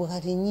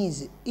ngaembukati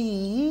nyize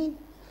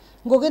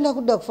ng'ogenda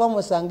kudda kufamu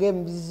osanga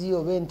embizi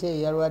oba ente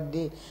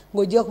eyalwadde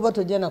ng'ojja kuba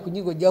tojja na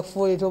kunyiga ojja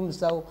kufuuleta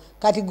omusawo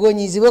kati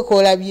gonyizibwe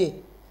koolabye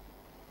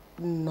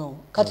no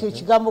kati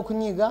ekigambo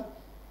kunyiga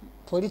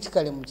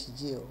politically mu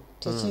kijeewo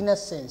tekirina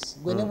sense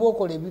gwe ne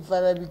bwokola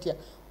ebifaanana bitya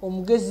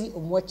omugezi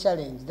omuwa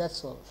challenge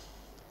that's all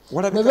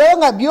nebera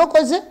nga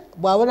byokoze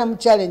bw'abona mu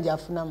challenge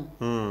afunamu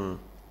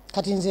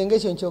kati nze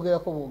ng'ekyo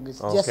nkyogerako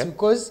bwogezi just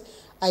because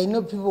I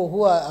know people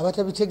who are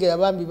abatabitegera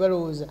bambi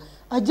balowooza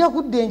ajja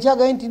kudda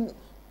enkyagaye nti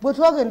bwe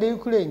twagenda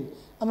Ukraine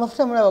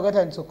amafuta mulaba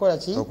gatandise okukola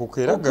ki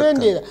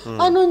okukendera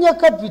anoonya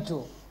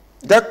capital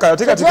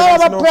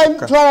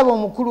twalaba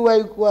omukulu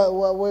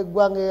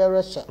w'eggwanga ya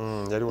Russia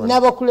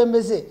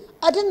n'abakulembeze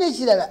ate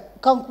n'ekirala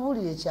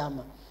kankubulire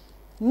ekyama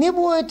ne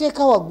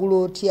bweweteeka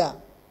waggulu otya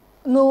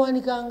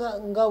n'owanika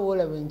nga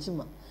bwolaba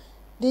enkima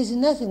there is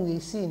nothing they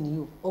see in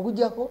you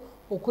okujjako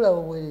okulaba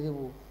obwerere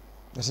bwo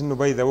ate no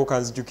by the way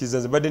kanzijukiza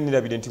nze badde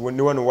nirabire nti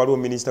ne wano waliwo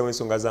minisita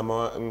w'ensonga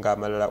z'amawanga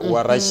amalala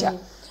wa Russia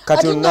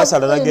kati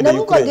onasala nagenda Ukraine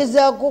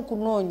nabukagezaako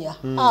okunoonya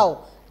how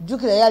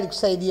jukira yali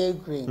kusaidi ya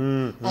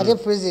Ukraine ate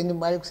president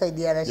mwali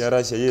kusaidi ya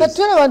Russia kati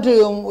tolaba abantu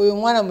oyo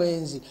mwana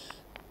mulenzi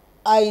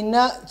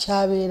ayina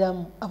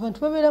kyabeeramu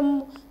abantu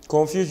babeeramu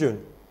confusion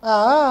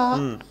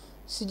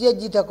sijja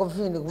gita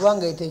confusion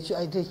kubanga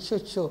ite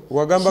chocho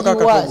wagamba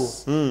kakago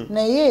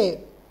naye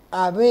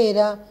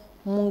abeera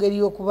mu ngeri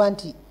y'okuba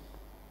nti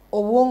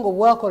obwongo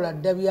bwakola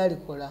dda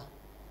byalikola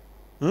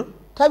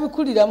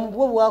tabikuliramu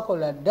bwo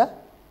bwakola dda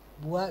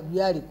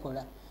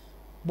byalikola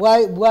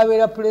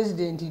bwabeera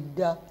pulezidenti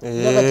dda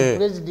kati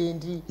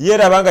pulezidenti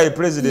yeerabanga ye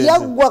pulezidenti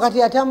yaggwa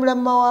kati atambula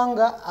mu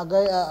mawanga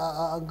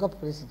aga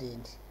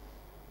pulezidenti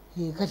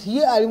kati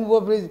ye ali mu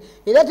bwa pulezidenti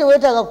era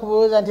teweetaaga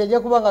kulowooza nti ajja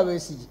kubanga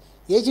Besigye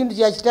ye ekintu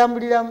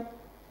kyakitambuliramu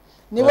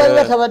ne bali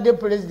batabadde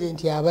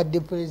pulezidenti abadde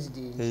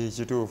pulezidenti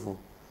kituufu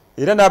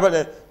era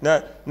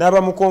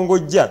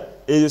n'abamukongojja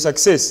eyo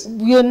success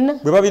byonna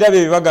bwe babiraba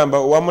ebyo bagamba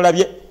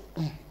wamulabye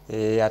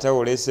ate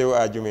oleesewo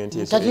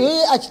argument kati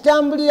ye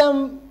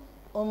akitambuliramu.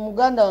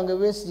 Omuganda wange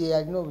Besigye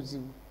yalina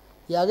obuzibu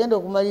yagenda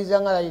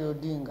okumaliriza nga Raila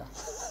Odinga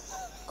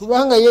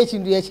kubanga ye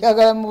ekintu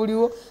yakyagala mu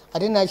buliwo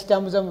ate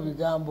nakitambuza mu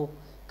bigambo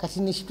kati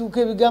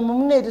nekituuka ebigambo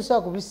munaye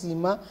tosobola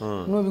kubisiima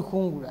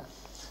n'obikungula.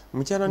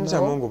 Mukyala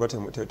Anita Mongo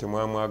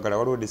temwamwagala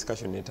waliwo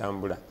discussion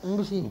etambula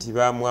nti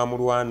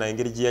bamwamulwana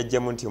engeri gye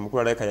yajjamu nti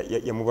omukulu alayika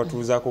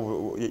yamubatuuzaako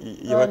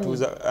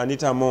yabatuuza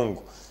Anita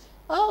Mongo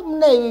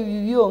munaye ebyo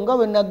bibyo nga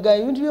bwe naggaa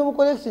ebintu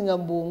byomukolekitinga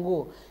mu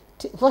bwongo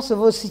first of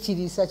all si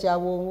kiriisa kya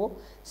bwongo.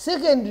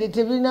 Secondly,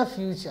 tebirina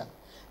future.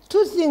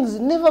 Two things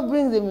never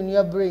bring them in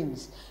your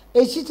brains.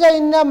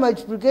 Ekitalina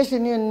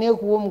multiplication yonna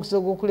ekuwa omukisa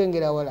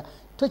ogw'okulengera wala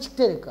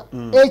tokitereka.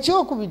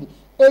 Ekyokubiri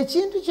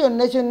ekintu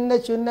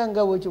kyonna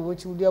nga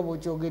bw'okiwulira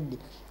bw'okyogedde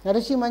nga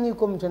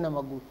tokimanyiiko mutwe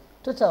n'amagulu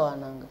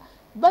totawaananga.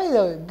 By the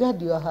way,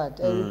 guard your heart.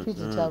 I repeat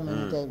it how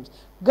many times.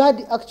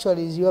 God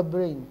actually is your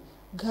brain.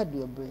 Guard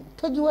your brain.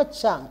 Togiwa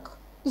chunk.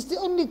 It's the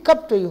only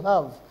capital you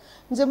have.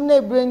 Nze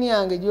munaye brain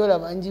yange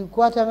gy'olaba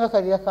ngikwatanga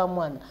kalira ka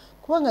mwana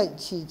kubanga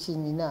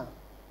kinyina.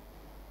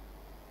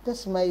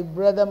 That's my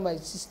brother, my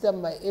sister,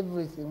 my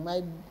everything,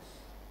 my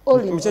all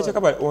in all. Mukyala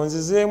Kabale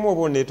onzizeemu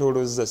oba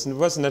oneetoolozza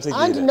sinva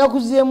sinategeera. Anti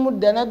nakuzeemu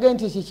dda nagamba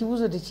nti ekyo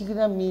ekibuuzo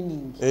tekirina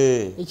meaning.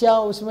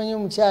 Ekyawo osimanyi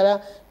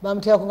omukyala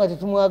bamuteerako nga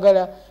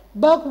tetumwagala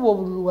baakuba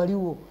obululu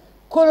waliwo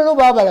kololo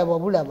baabalaba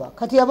bulaba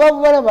kati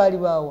abaabalaba baali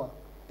baawa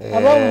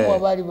abamuwa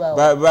baali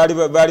baawa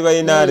baali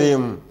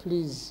bayinaaremu.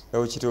 Please.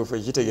 Kituufu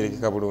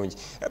ekitegerekeka bulungi.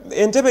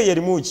 Entebe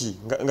yerimu ki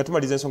nga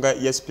tumaliza ensonga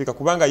ya speaker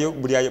kubanga yo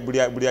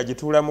buli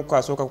agituulamu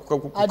asooka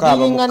kukaaba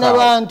adiringa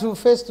n'abantu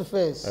face to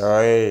face.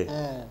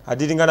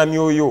 Adiringa na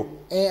myoyo.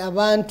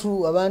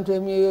 Abantu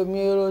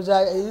emyoyo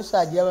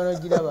eyusaagira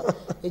banogiraba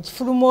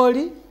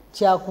ekifulumooli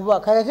kyakuba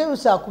kati ate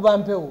lusaakuba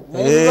mpewo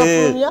naye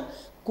bafulumya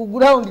ku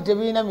ground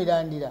tebirina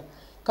mirandira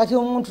kati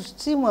omuntu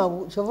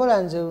simwabu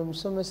kyovola nze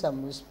musomesa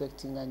mu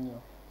respectinga nnyo.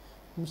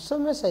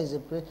 Musomesa is a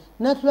prayer.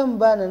 Natula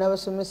mbana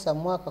n'abasomesa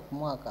mwaka ku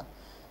mwaka.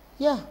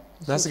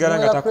 Nasigala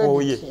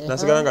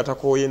nga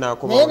takooye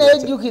n'akoma. Naye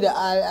nejjukira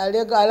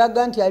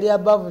alaga nti ali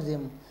above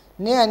them.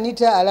 Naye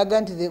Anita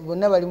alaga nti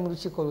bonna bali mu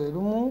lukiiko lwe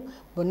lumu,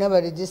 bonna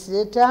ba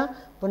legislator,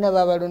 bonna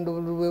babalonda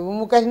obululu bwe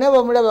bumu. Kati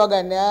n'abamulaba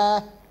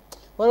bagamba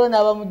waliwo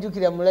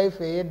n'abamujjukira mu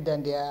life ey'edda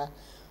ndi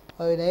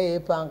naye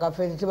yeepanga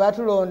ffe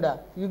tebatulonda.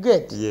 You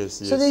get? Yes.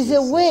 So there is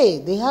a way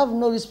they have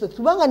no respect.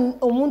 Kubanga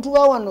omuntu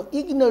wa wano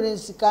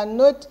ignorance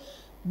cannot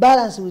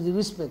balance with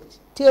respect.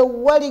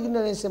 Tewali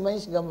ignorance emanyi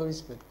kigambo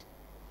respect.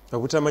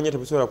 Obutamanya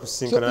tebusobola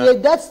kusinkana.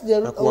 That's the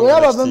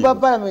olaba member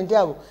parliament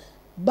abo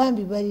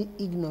bambi bali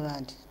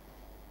ignorant.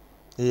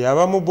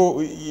 Abamu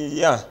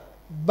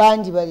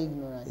bangi bali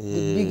ignorant.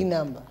 The big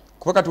number.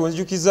 Kuba kati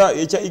onzijukiza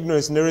ekya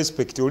ignorance ne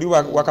respect oli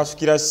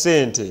wakasukira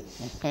ssente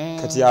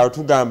kati awo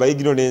tugamba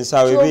ignorance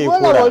awo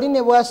ebeekola. Oli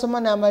ne bwasoma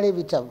n'amala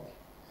ebitabo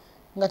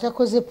nga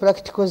takoze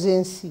practical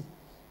z'ensi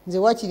nze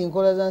wakiri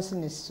nkola za nsi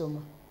nesisoma.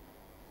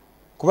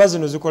 Kuba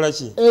zino zikola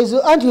ki?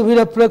 Ezo anti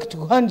obeera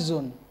practical hands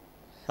on.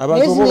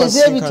 Abantu bo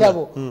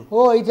basibitabo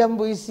oyita mu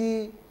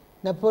buyisi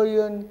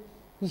Napoleon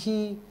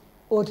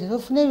otera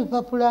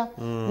ebipapula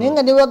naye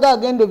nga ne waga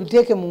agenda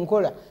obiteeke mu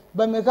nkola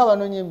bameka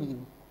banoonya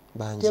emirimu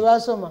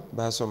tebasoma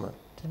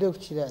tudde ku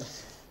kirala.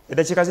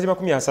 Eddakiika ziri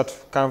 30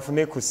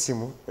 kanfune ku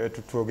ssimu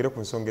tutwogere ku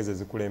nsonga ezo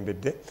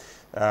ezikulembedde.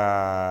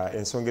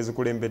 Ensonga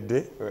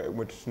ezikulembedde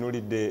mwe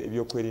tutunuulidde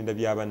ebyokwerinda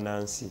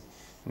by'abannansi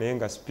naye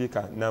nga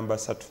sipiika namba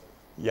 3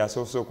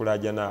 yasoose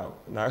okulaaja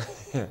naawe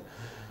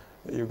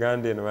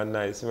Uganda eno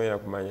bannaye simanyi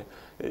kumanya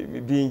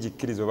bingi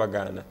kkirizo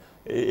bagaana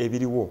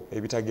ebiriwo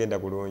ebitagenda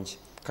bulungi.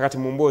 Kakati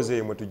mu mboozi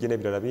eyo mwe tujje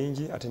n'ebirala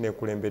bingi ate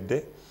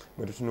neekulembedde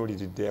mwe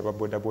tutunuuliridde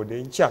ababodaboda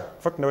enkya.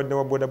 Fa tunabadde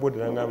n'ababodaboda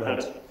nangamba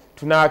nti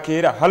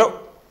tunaakeera. Halo.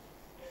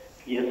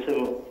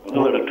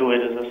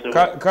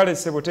 Kale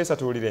sebo teesa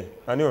tuwulire.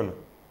 Ani ono?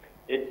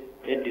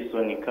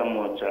 Edison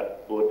Kamocha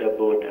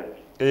bodaboda.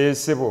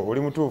 Sebo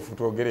oli mutuufu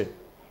twogere.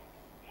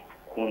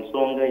 Ku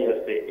nsonga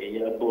yaffe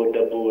eya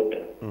bodaboda.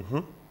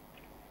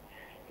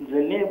 Nze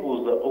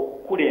neebuuza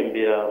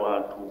okukulembera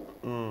abantu.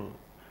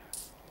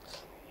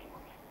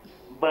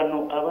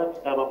 Bano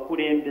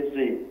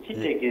abakulembeze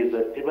kitegeeza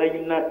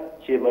tebalina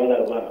kye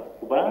balaba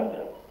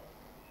kubanga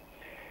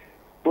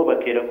bo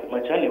bakeera ku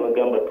makya ne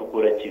bagamba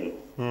tukola kino.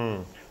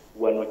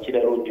 Wano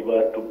kiralo di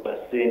baatubba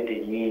ssente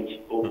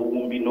nnyingi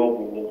obuwumbi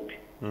n'obuwumbi.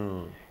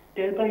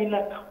 Tebalina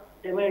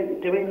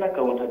tebalina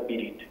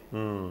accountability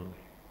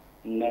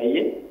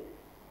naye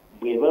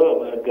bwe baba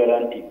baagala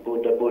nti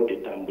bodaboda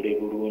etambule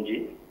bulungi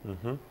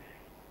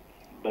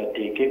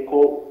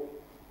bateekeko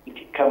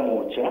nti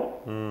kamooca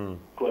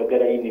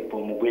twagala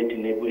uniform bweti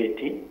ne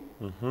bweti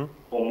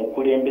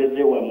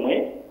omukulembeze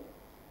wammwe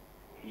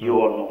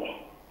yono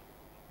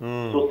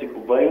so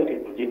sikuvayo nti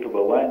tujye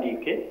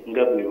tubawandiike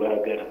nga bwe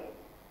baagala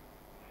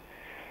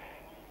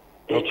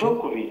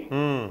ekyokubiri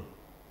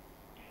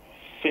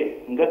ffe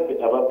nga ffe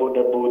aba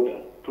bodaboda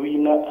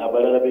tuyina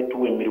abalala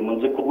betuwa emirimu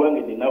nze ku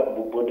lwange nina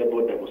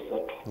bubodaboda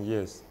busatu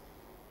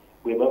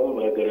bwe baba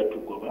baagala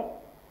tugoba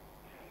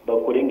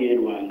bakole ng'e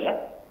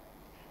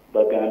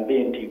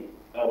bagambe nti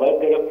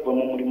abaagala kuva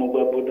mu mulimu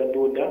gwa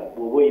bodaboda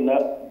bw'oba olina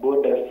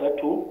boda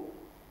 3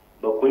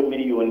 bakuwe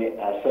miliyoni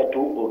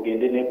 3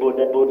 ogende ne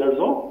bodaboda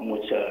zo mu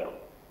kyalo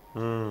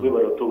bwe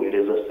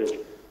balotoweereza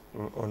sebo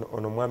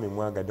ono mwami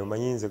mwagadde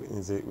omanyi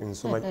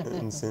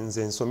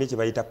nze nsomye kye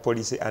bayita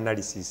policy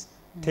analysis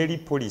teri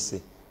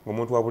policy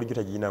ng'omuntu wa bulijjo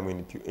tagirinamu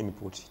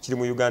input kiri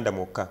mu Uganda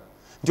mwokka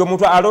nti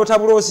omuntu aloota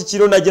buloosi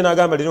kiro najje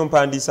n'agamba leero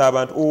mpandiisa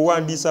abantu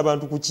owandiisa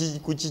abantu ku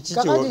kiki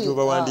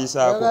kyoba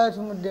wandiisaako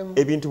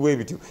ebintu bwe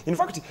bityo in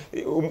fact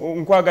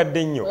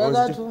nkwagadde nnyo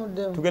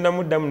tugenda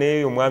muddamu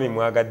naye omwami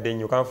mwagadde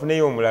nnyo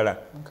kanfuneyo omulala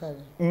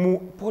mu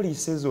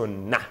poliisi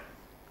zonna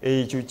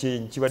ekyo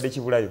kibadde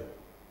kibulayo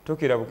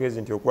tokera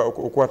bukeezi nti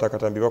okwata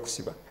akatambi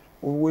bakusiba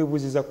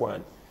weebuuziza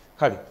kwani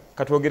kale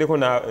katwogereko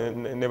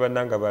ne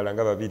bannanga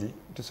balanga babiri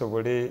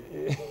tusobole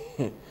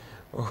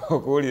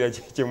okuwulira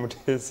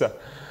kyemuteesa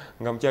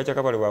nga mukyakya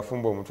Kabale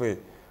wafumba omutwe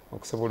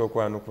okusobola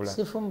okwanukula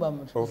sifumba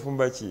mutwe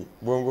ofumba ki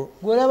bongo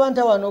golaba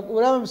ntawano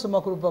olaba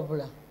musoma ku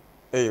lupapula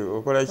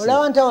okola ki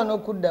olaba ntawano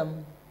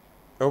okuddamu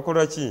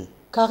okola ki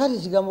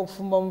kakati kigambo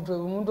okufumba omutwe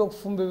omuntu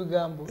okufumba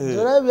ebigambo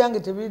olaba byange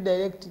tebiri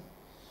direct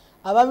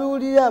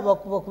ababiwulira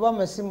bakuba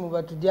amasimu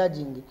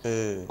batujajinge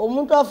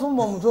omuntu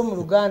afumba omutwe mu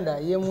Luganda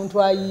ye muntu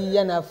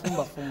ayiiya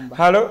n'afumba fumba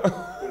halo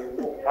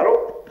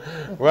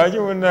waki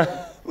munna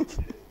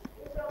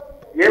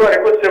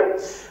yebaleko sebo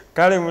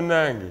kale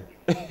munange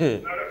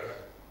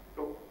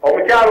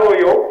omukyalo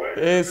oyo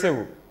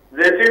sebo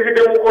nze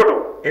nsinzidde mukono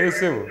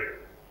sebo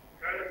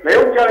naye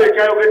omukyalo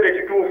ekyayogedde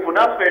ekituufu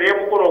naffe eri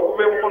emukono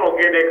okuva emukono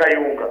ogenda e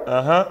Kayunga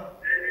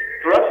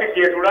tulafiki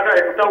etulaga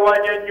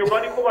etutawanya nnyo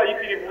baliko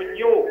bayitirivu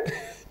nnyo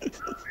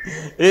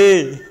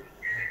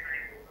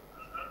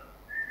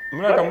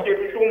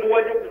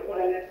etusumbuwa nnyo kukubo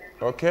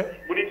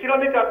buli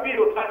kilomita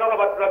 2 osangawo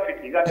aba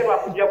trafiki nga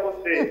tebakujjako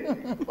sente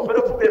ogenda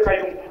okuva e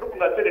Kayunga tuluku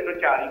nga sente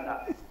tokyalina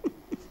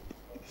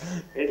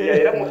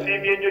era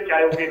musimbye nnyo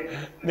kyayogedde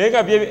naye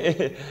nga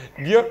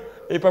byo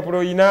epapula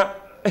oyina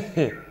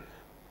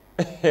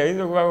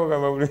ayinza okubanga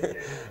ogamba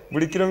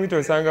buli kilomita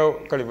osangawo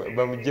kale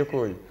bamugjeko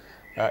oyo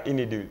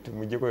inidi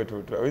tumugjeko oyo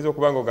oyinza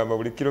okubanga ogamba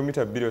buli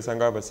kilomita 2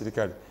 osangawo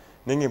abasirikale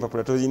naye nga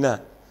empapula toyina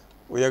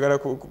oyagala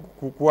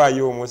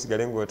kuwaayo omwo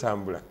osigale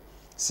ng'otambula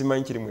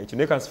simanyi kirimu ekyo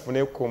naye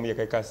kansifuneeko omu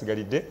yekali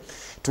kasigalidde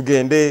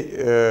tugende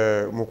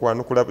mu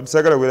kwanukula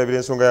tisagala werabira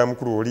ensonga ya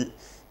mukulu oli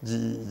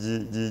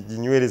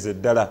ginywereze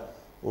ddala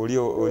oli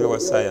wa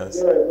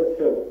science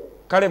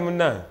kale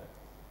munna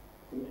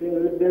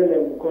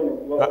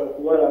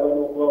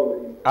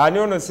ani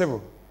ono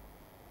sebo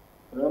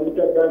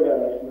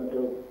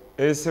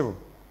sebo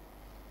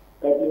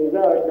kati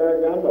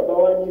nzagamba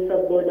bawandiisa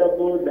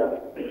bodaboda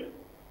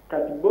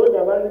kati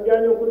boda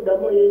baziganya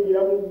okuddamu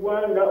oyingira mu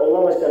ggwanga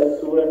oba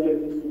bakyayisuula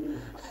byeziri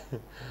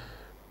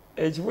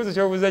ekibuuzo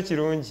kyobuuza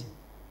kirungi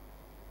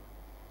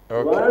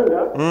kubanga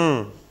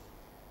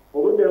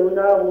obudde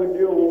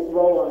bunaabudde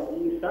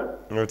obwokubawandiisa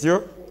otyo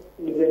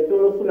nze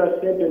nsobola okufuna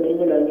sente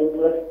nengenda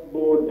negula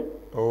boda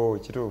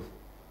kituufu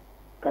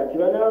kati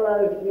banaba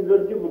banzikiriza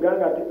ogivuga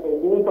nga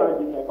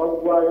okumpandiisa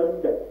kaggwayo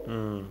dda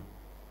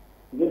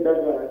nze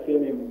ddagala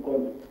sente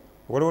mukono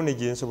waliwo ne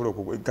gyensobola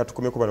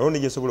katukomeko bano waliwo ne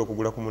gyensobola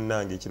okugula ku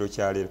munnange ekiro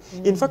kyaleero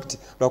in fact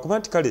lwakuba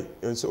nti kale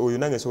oyo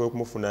nange nsobola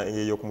okumufuna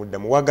eyo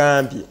okumuddamu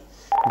wagambye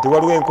nti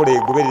waliwo enkola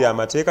egoberera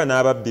amateeka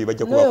n'ababbi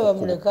bajja kuba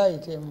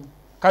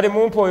kale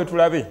mumpe oyo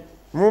tulabe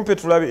mumpe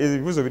tulabe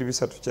ebibuuzo biri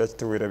 3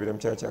 kyakiteweerabira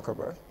mukyala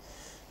kyakabaale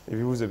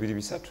ebibuuzo biri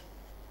 3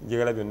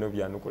 njagala byonna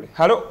byanukule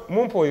halo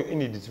mumpe oyo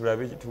inidi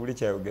tulabe tuwule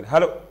kyayogera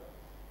halo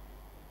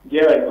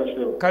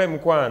kale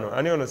mukwano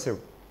ani ono sebo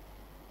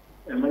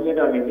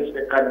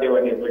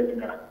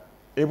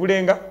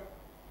ebulenga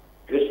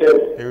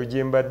eyo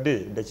gyembadde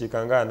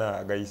dakiika nga 4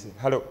 agayise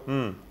halo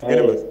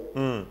tugende basi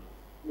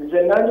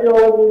nze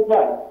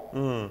nandirowooza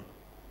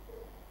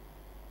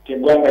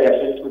teggwanga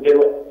yaffe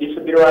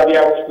lisuddirwa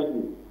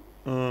byabufuzi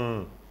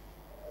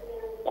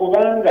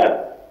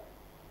kubanga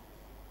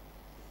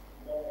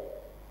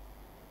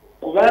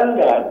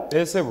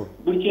sebo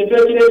buli kintu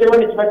ekireetewo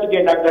ne kiba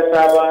kigenda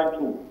kugasa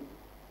abantu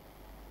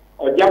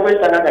ojja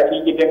kwesanga nga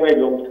kiyingiddemu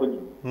ebyobufuzi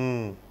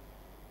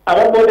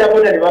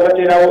ababodaboda ne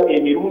babaterawo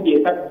emirundi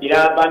 3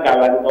 giramba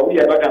ng'abantu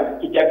bawulira bagamba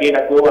kijja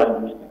genda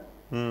kwewandiisa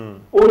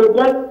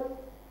olwo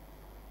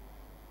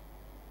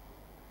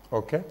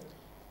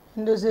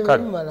ndoze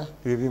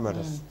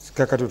bimala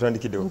kakati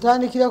utandikiddewo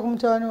ntandikira ku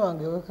mutabani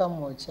wange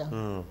wekamwoca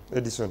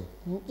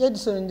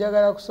Edison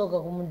njagala kusooka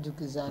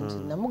kumujjukiza nti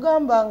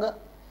namugambanga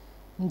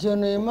nti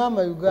ono ye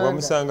maama Uganda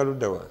wamusanga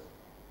ludda wa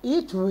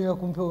tubeera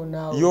ku mpewo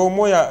naawe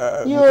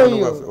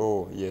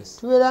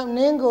tubeera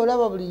naye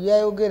ng'olaba buli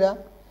byayogera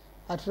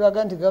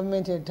atulaga nti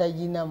gavumenti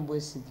etagina mu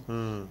bwesigi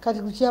kati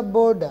ku kya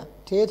booda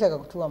teyeetaaga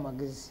kutuwa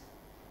magezi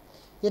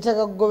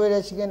yeetaaga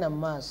kugoberera kigenda mu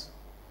maaso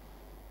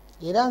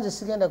era nze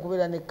sigenda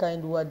kubeera ne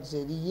kind words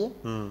eriye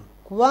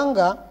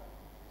kubanga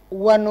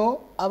wano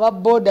aba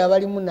booda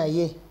abalimu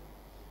naye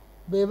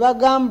be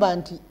bagamba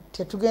nti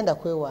tetugenda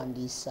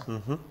kwewandiisa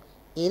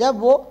era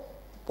bo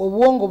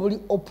obwongo buli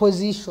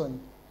opposition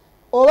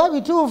oba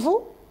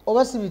bituufu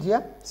oba sibitya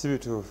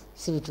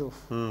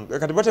sibituufu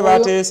kati bo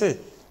tebateese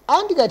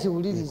anti kati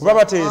wuliriza kuba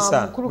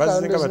bateesa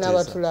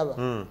n'abatulaba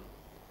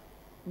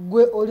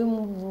gwe oli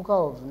mu buvubuka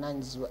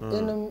obuvunanyizibwa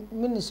eno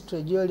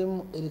minisitule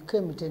gy'olimu eriko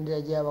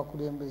emitendera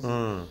gy'abakulembeze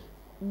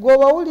gwe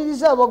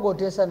obawuliriza aba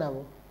g'oteesa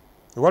nabo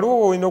waliwo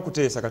woolina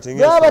okuteesa kati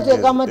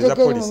bateeka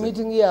amateeka eri mu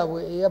miitingi yaabwe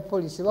eya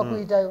polisi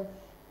bakuyitayo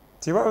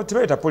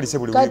tebayita polisi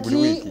kati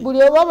buli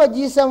oba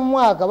bagiisa mu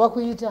mwaka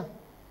bakuyita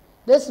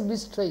let's be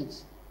straight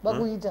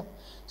bakuyita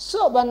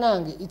so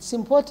banange it's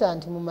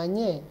important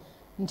mumanye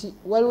nti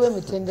waliwo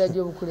emitendera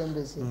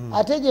gy'obukulembeze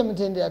ate gye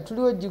emitendera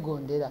tuliwo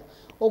gigondera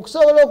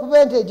okusobola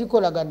okuba nti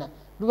egikolagana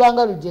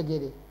lubanga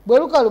lujegere bwe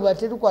lukaluba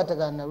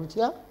terukwatagana na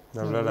lutya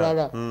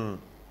nalulala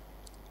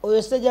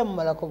oyo sijja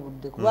mumalako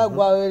budde kuba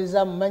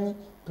gwaweereza mumanyi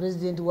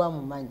pulezidenti wa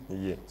mumanyi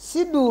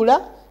siduula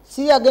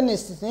siri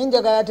against naye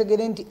njagala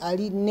ategere nti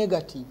ali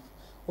negative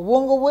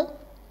obwongo bwe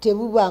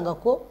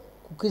tebubangako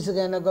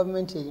kukiriziganya na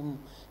gavumenti erimu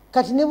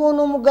kati ne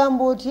bwona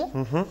omugambo otya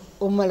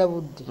omala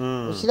budde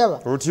okiraba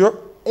otyo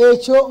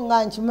ekyo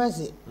nga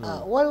nkimaze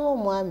waliwo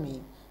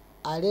omwami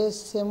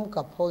aleesemu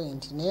ka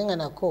point naye nga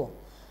nako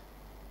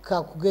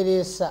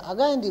kakugereesa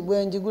agambye nti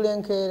bwenjigula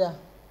enkeera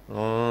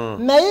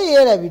naye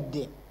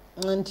yeerabidde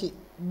nti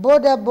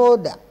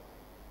boda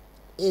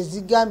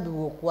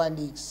ezigambibwa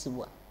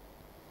okuwandiikisibwa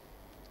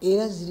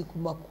era ziri ku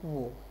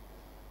makubo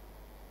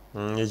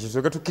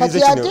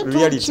kati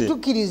ate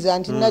kitukiriza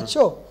nti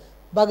nakyo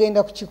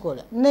bagenda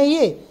kukikola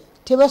naye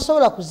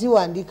tebasobola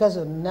kuziwandiika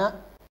zonna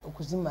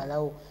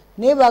okuzimalawo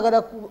naye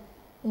baagala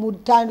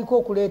mutandika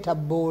okuleeta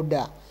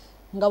booda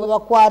nga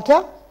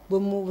bakwata bwe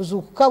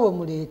muzuukuka bwe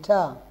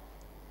muleeta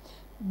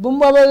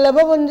abalala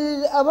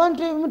abantu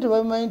ebimu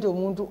tebabimanyi nti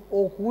omuntu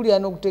okuwulira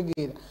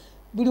n'okutegeera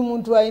buli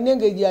muntu alina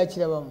engeri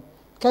gyakirabamu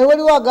kale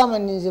waliwo agamba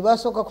ninze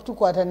basooka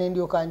kutukwata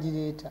n'endyoka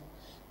ngireeta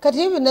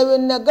kati byonna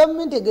byonna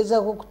gavumenti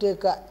egezaako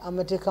okuteeka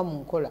amateeka mu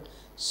nkola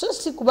so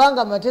si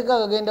kubanga amateeka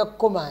gagenda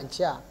kukoma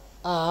nkya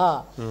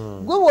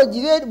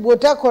gwe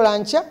bw'otakola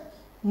nkya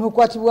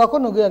n'okwatibwako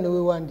n'ogera ne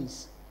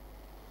weewandiisa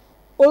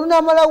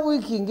olunamala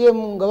wiiki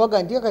ng'emu nga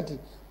baga nti kati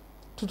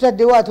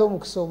tutaddewo ate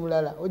omukisa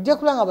omulala ojja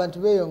kulanga abantu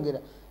beeyongera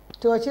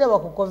tewakiraba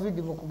ku covid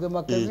mu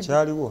kugema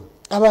kyaliwo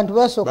abantu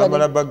basooka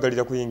bamala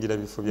baggalira kuyingira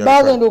bifo bya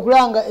bagenda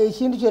okulanga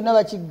ekintu kyonna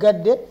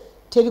bakigadde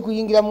teri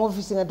kuyingira mu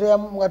ofiisi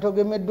nga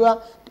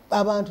togemeddwa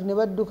abantu ne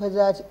badduka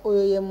zaati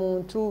oyo ye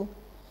muntu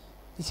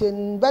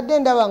mbadde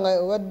ndaba nga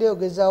obadde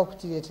ogezaawo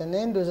kukireeta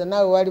naye ndooza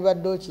naawe wali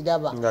badde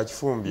okiraba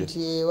ngaakifumbye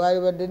nti wali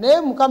badde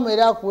naye mukama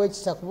era akuwa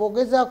ekisa kuba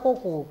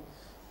ogezaako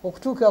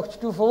okutuukira ku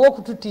kituufu oba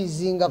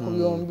okututiizinga ku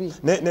byombi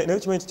naye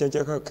kimanyi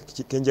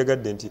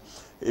kenjagadde nti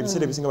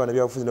ebiseera ebisinga bana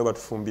byabufuzi nabo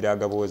batufumbira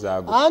agaboozi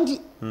ago anti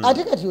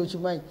ate kati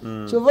okimanyi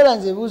kyovola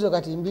nze ebibuuzo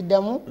kati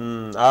mbiddamu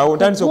awo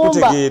ntandise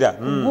okutegeera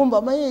kugumba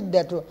manyi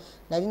eddato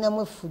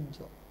nalinamu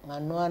effujjo nga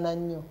nwana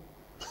nnyo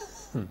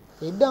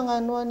edda nga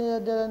nwanira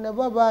ddala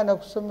nabo abaana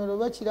ku ssomero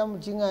bakira mu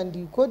kinga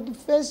ndiko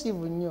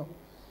defensive nnyo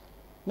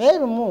naye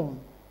lumu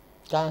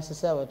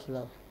kansese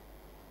abatulaba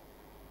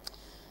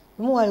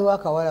lumu waliwo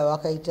akawala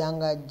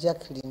bakayitanga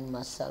Jacqueline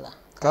Masala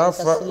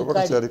kafa oba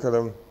kakyali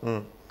kalamu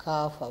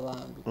kafa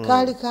bambi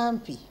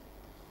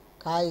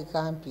kaali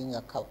kampi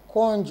nga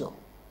kakonjo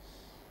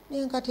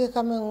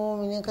nenkateekamu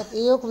eŋŋumi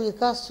eyokubiri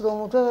kasitula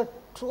omutwe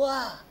twa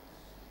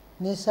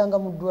nesanga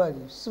mu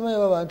ddwaliro simanyi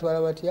oba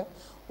bantwala batya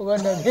oba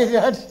naneera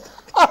ati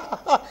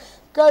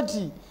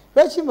kati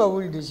lwaki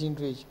mbabulidde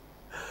ekintu ekyo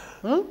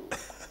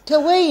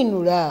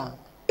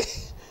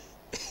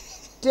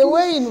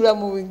teweeyinula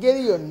mu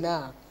ngeri yonna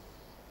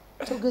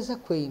togeza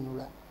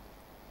kweyinula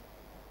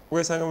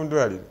wesanga mu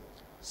ddwaliro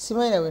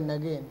simanyi nawe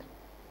nagenda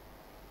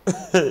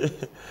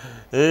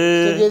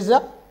tegeza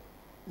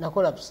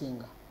nakola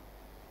kusinga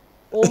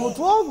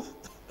omutwe ogwo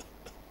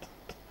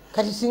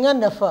kati singa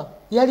nafa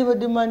yali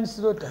badde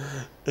manslota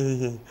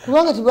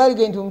kubanga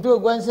tibaalige nti omutwe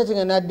gwanisa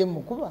nga nadde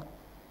mukuba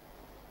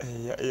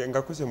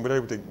nga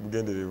kusembulali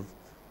bugenderevu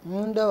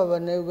mundaba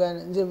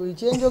bannayuganda nze buli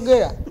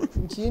kyenjogera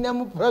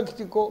nkirinamu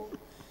practical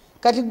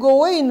kati gwe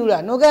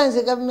weyinula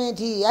noganze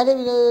gavumenti ate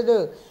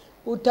birerero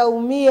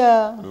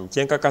utaumia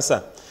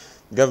kyenkakasa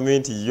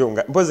government yo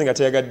nga mpozi nga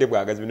teyagadde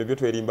bwagazi bino byo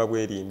twerimba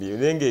bwerimbi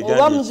nenge egambye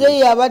oba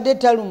muzeeyi abadde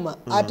taluma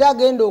ate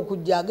agenda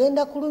okujja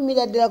agenda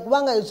kulumira ddala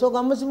kubanga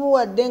esooka musimu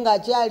wadde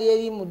ng'akyali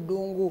eri mu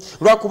ddungu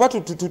lwakuba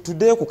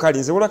tuddeyo ku kale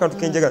nze olwaka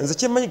tukenjaga nze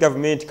kyemmanyi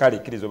government kale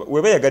kkiriza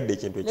weba yagadde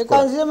ekintu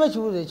ekikola leka nziremu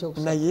ekibuuzo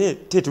ekyokusaba naye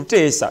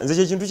tetuteesa nze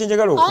kyekintu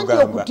kyenjagala okugamba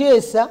anti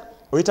okuteesa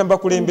oyita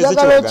mubakulembeze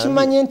njagala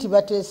okimanye nti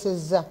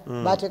bateesezza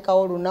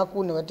bateekawo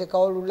olunaku ne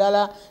bateekawo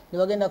olulala ne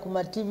bagenda ku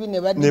mativi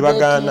ne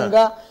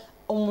badibeetinga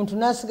omuntu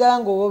n'asigala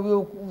ng'oba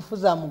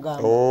byobufuzi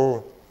amugamba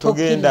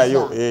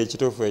togendayo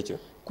kituufu ekyo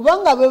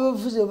kubanga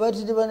ab'ebyobufuzi bwe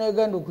batidde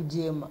bannayuganda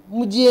okujeema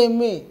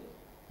mujeeme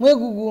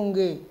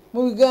mwegugunge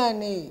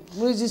mubigaane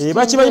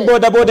bakimanyi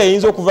bodaboda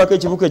eyinza okuvaako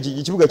ekibuga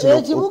kino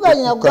ekibuga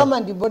kinakugamba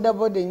nti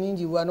bodaboda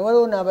enyingi wano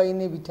waliwo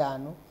n'abalina 5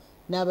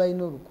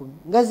 n'abalina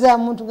 100 nga za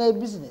muntu nga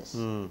ebizinesi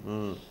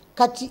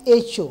kati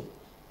ekyo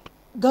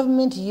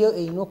gavumenti yo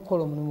erina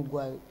okukola omulimu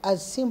gwayo as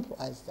simple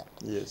as that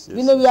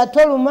bino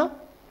byatoluma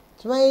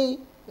kimanyi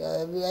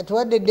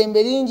atuwadde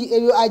eddembe lingi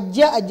ebyo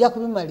ajja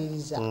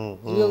kubimaliriza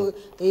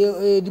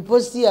eyo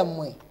dipositi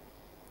yammwe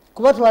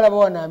kuba twalaba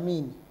wano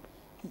Amini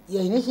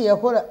yalina ekye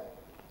yakola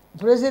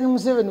President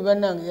Museveni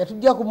bannange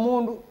yatujja ku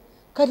mundu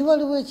kati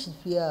waliwo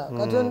ekipya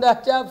Katonda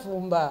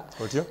akyafumba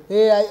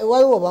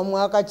waliwo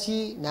bamwaka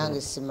ki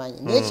nange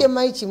simanyi naye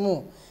kyemmanyi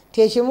kimu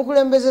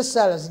tekyemukulembeza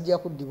essaala zijja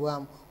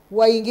kuddibwamu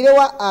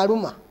wayingirewa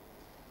aluma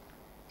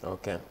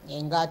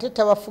ng'ate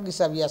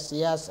tabafugisa bya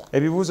siyaasa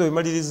ebibuuzo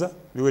bimaliriza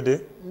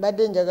biwedde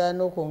mbadde njagala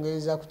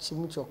n'okwongereza ku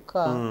kimu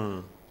kyokka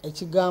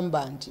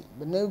ekigamba nti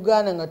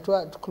bannayuganda nga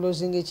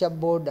tuclosing ekya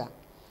booda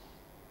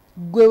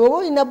gwe bwoba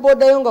olina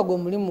booda yo nga gwe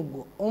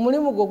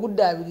omulimu gwo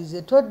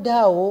guddaabirize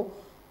toddaawo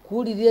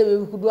kuwulira ebyo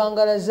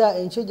bikudwangalaza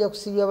enkyo ojja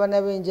kusibya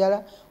abaana b'enjala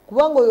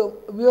kubanga oyo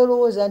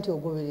byolowooza nti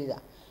ogoberera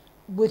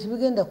bwe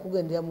tibigenda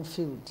kugendera mu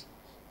field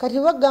kati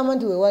bagamba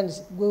nti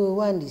gwe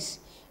wewandiise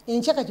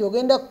enkya kati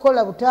ogenda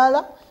kukola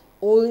butaala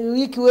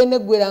wiiki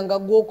weneggwera nga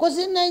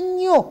gwokoze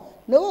nannyo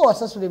nawe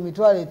wasasula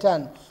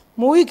 $5,000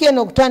 mu wiiki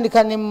eno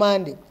okutandika ne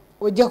Monday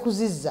ojja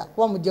kuzizza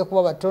kuba mujja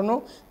kuba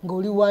batono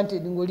ng'oli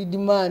wanted ng'oli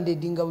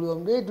demanded nga buli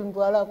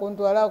wamu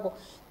ntwalaako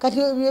kati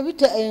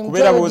byebita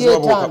emitwalo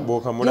gy'etaano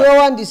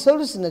gyewawandiise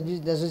oluusi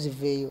nazo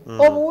ziveeyo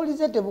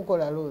obuwulize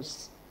tebukola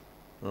loosi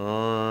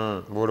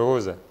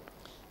bwolowooza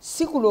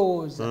si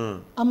kulowooza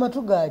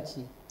amatu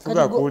gaaki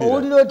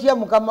owulira otya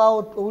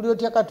mukamawo owulira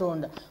otya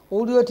Katonda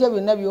owulira otya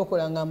byonna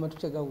byokola nga amatu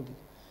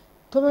tegawulira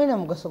tomanyi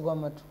mugaso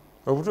gw'amatu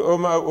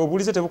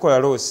obuwulize tebukola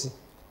loosi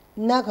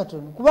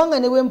nakatono kubanga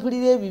ne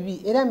bwempulira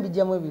ebibi era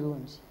mbijjamu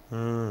ebirungi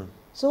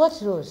so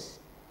what loss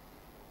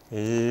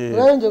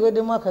olwayo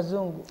njogeddemu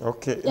akazungu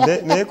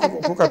naye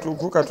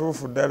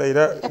kukatuufu ddala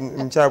era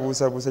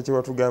nkyabuusabuusa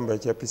kyewatugamba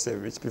ekya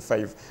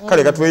P5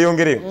 kale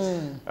katweyongereyo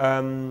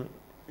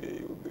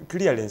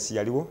clearance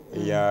yaliwo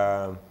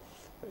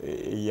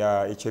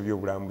eya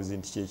ekyebyobulambuzi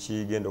nti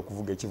kyekigenda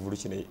okuvuga ekivulu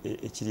kino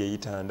ekiri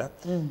eyitanda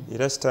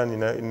era sitaani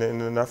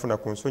nafuna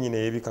ku nsonyi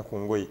neyebika ku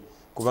ngoye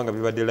kubanga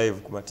bibadde live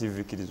ku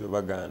mativi kirizo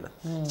bagaana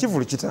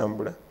kivulu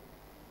kitambula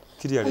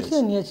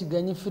ate niyo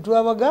kiganyi ffe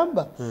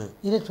twabagamba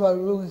era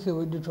twalulugike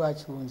wedde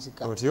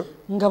twakiwunzika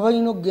nga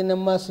balina okugenda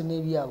mu maaso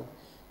n'ebyabwe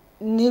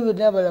nebyo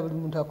nabala buli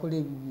muntu akola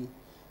ebibye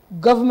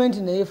gavumenti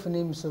naye efuna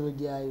emisolo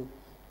gyayo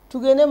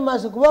tugende mu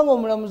maaso kubanga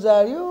omulamuzi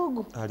ali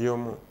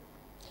omu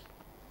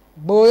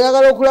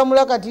bw'oyagala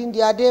okulamula kati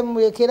nti ate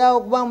mulekerawo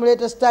kuba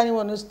muleeta sitaani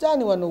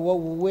wano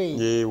wuwe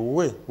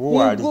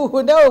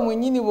nawe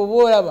mwennyini bw'oba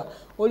olaba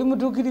oli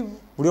mutuukirivu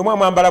buli omu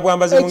amwambala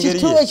bwambazi mu ngeri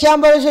ye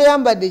ekyambalo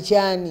kyoyambadde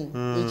kyani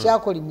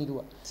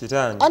ekyakolimirwa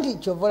anti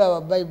kyova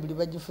olaba bayibuli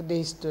bagifudde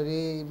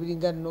history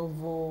biringa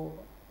novo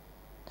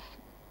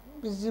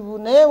bizibu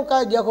naye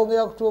mukala jja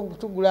kwongera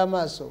kutugula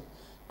amaaso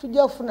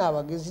tujja kufuna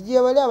abagezi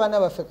gye bali abaana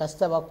baffe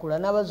kasita bakula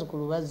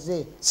n'abazzukulu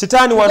bazze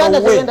sitaani wano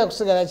wuwe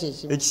kusigala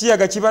kyekimu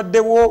ekisiyaga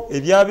kibaddewo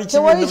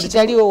ebyabitewali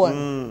kitaliwo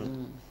wano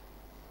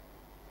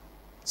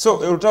so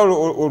olutalo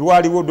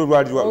olwaliwo ddwo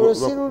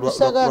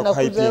olwalilusagala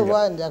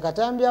nakuzeebwa ndi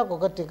akatambi ako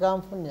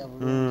katekanfunya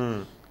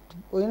bulungi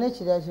olina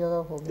ekirala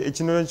kyagako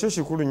kino nakyo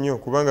kikulu nnyo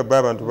kubanga ba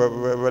abantu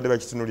babadde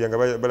bakitunulira nga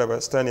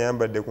balaba sitaani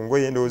ayambadde ku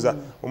ngoye ndowooza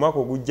omwaka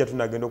ogujja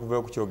tunagenda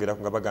okuvayo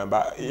kukyogerako nga bagamba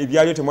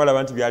ebyaliyo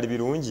temwalaba nti byali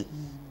birungi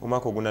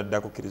omwaka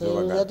ogunaddako kkiriza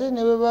obagamba ate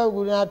ne bwe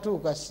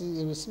bagunatuuka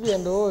si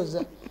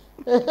byendowooza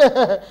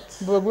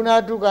bwe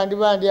gunatuuka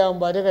ndiba ndi awo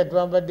mbate kati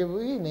twambadde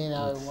naye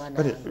nawe mwana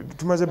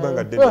tumaze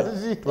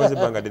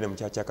ebbanga ddene mu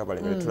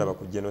KYAKABAALE nga tulaba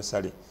ku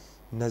genosale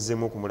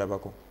nazzeemu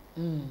okumulabako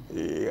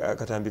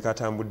akatambi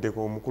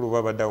katambuddeko omukulu oba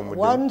abadde awo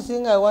mudde one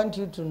thing I want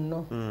you to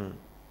know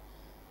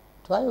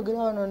twayogera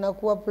wano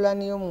nakuwa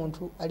pulaani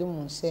y'omuntu ali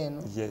mu nsi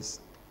eno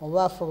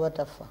oba afa oba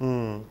tafa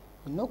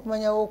olina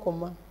okumanyawo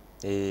okoma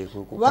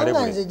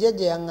kubanga nze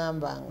jjajja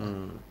yaŋŋambanga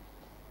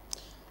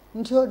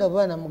nti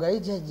olaba namugayi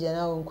jjajja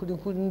nawe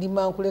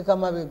ndima nkuleka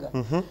mabega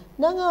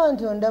naŋŋamba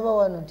nti ondaba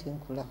wano nti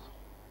nkulaba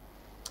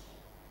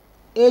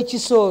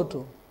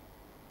ekisooto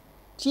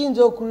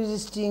kiyinza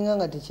okuresistinga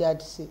nga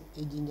tekyatise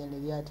ejjinja ne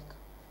lyatika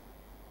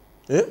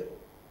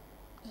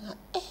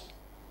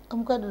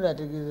omukadde olwo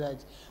ategeeza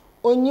ki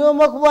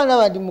onyoma kubaana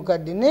bandi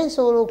mukadde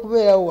nensobola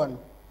okubeerawo wano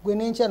gwe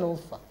nenkya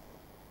n'ofa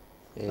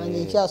nga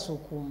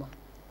nenkyasukuuma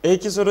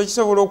ekisolo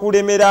kisobola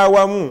okulemera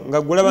awamu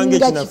nga gulaba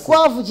ng'ekinafu nga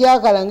kikwafu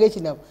kyakala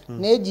ng'ekinafu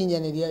naye ejjinja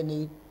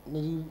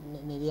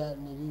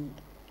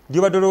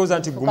lyobadde olowooza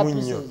nti gumu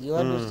nnyo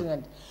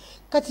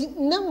kati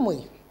nammwe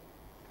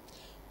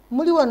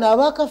muli wano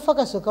abakafa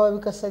kasooka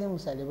babikasali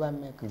musale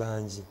bammeka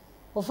bangi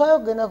ofaayo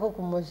okugendako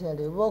ku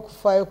mokyale oba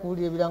okufaayo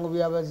okuwulira ebirango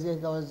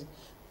by'abazeekabazi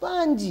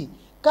bangi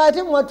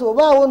kate mwatu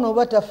obaawo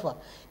nooba tafa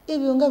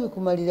ebyo nga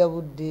bikumalira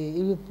budde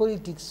ebyo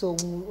politics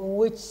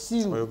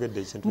owekisiru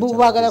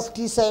mbubagala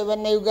kutiisayo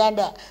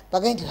bannayuganda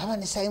bagende baba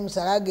ne sali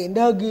musale agende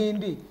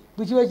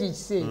bwe kiba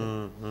kyekiseera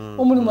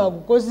omulimu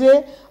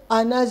agukoze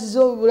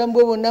anaaziza obulamu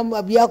bwe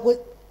bonna byako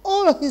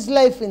all his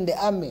life in the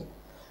army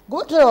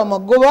gotolawa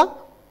magoba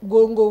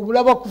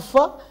ng'obulaba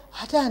kufa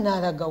ate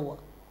anaalagawa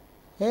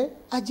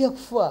ajja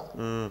kufa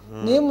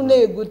naye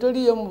munaye gwe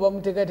toliyo muba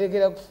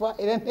muteekateekera kufa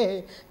era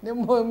ne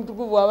mwoyo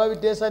mutukuvu aba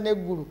biteesa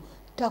n'eggulu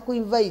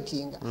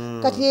takuinvitinga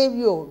kati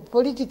ebyo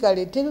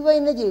politikale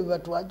tebibalina gye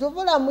bibatwala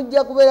kyovala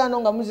mujja kubeera no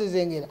nga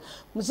muzezengera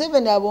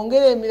Museveni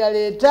abongera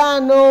emirala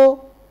 5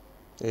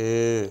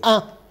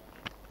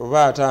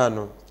 oba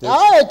 5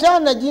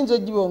 5 jinzo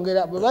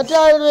gibongera bwe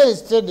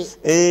batalestede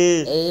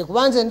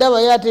kubanze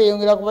ndaba yate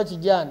yongera kuba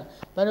kijana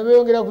bano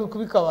beyongera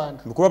kubika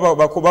bantu kuba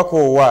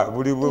bakoowa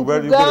buli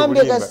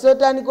gambe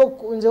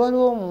kasotandiko nze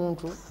waliwo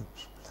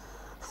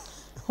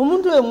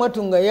omuntu we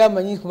mwatunga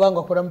yamanyi kubanga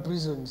akola mu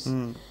prisons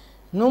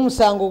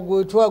n'omusango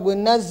gwe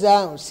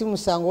nazza si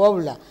musango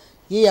wabula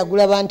ye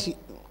yagulaba nti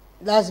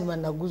lazima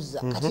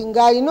naguzza kati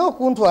ng'alina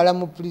okuntwala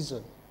mu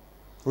prison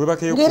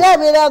ng'era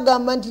abeera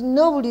agamba nti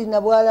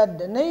n'obulina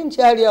bwaladda naye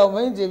nkyali awo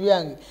mayinza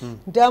ebyange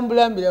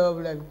ntambula mbiraba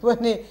bulabi kuba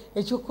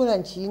ekyokukola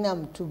nkirina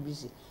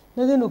mutubizi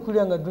nagenda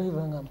okulya nga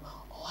driver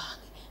ngamba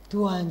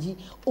tuwanji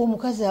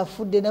omukazi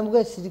afudde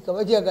namugazi sirika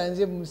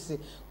bajaganze muse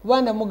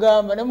kuba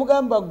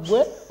namugamba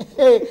gwe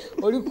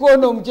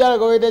olikuona omukyala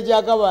gaweta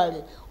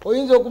kyakabaale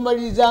oyinza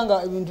okumaliriza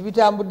nga ebintu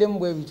bitambuddemu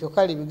bwe bityo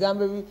kale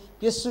bigambo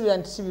byesuubira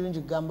nti si birungi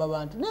kugamba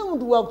abantu naye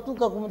omuntu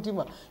bwakutuuka ku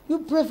mutima you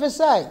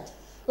prophesy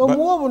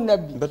omuwa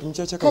obunabbi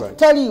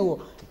kataliiwo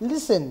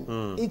listen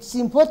it's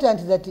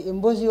important that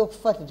emboozi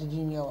y'okufa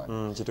tetuginywa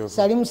wano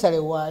sali musale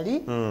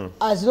waali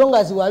as long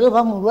as waali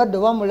oba mulwadde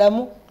oba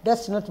mulamu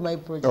that's not my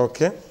project.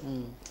 Okay.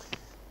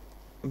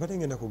 Mbadde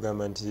ngenda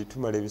kugamba nti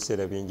tumala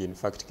ebiseera bingi in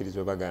fact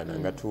kirizwa bagaana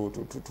nga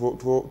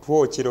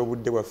twokera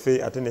obudde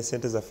bwaffe ate ne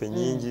ssente zaffe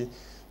nnyingi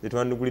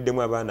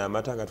zetwanduguliddemu abaana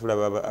amata nga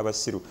tulaba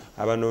abasiru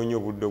abanoonya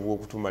obudde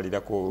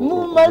bw'okutumalirako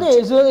mumale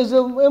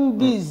ezo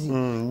mbs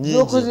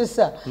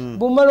zokozesa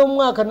bumala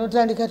omwaka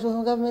n'otandika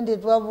gavumenti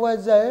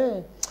etwabuwaza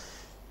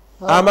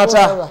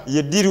amata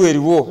yeddirwa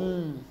eriwo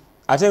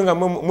ate nga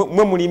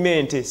mwe mulima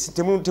ente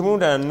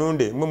temulunda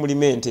nanunde mwe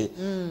mulima ente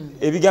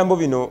ebigambo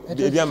bino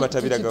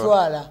ebyamata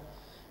biragawa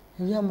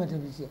ebyamata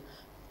bitya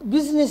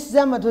bizinesi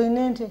z'amata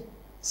olina ente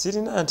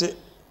sirina nte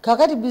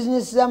kakati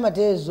bizinesi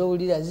z'amata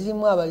ezowulira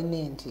zirimu abalina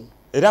ente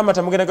era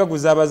amata mugenda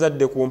gaguza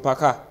abazadde ku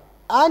mpaka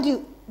anti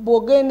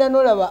bw'ogenda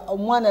n'olaba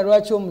omwana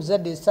lwaki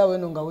omuzadde essaawa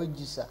eno nga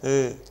wejjusa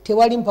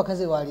tewali mpaka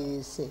ze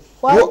waleese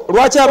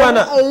lwaki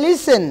abaana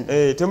listen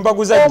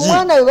temubaguza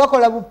omwana bwe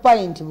bakola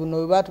bupayinti buno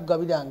bwe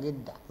batugabiranga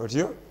edda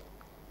otyo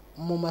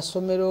mu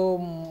masomero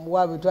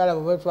waabwe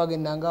twalaba bwe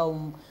twagendanga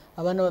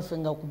abaana baffe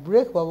nga ku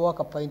break babawa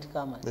akapayinti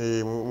k'amata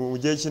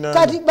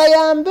kati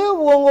bayambe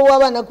obwongo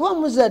bw'abaana kuba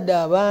muzadde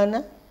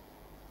abaana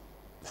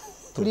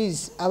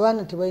please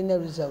abaana tebalina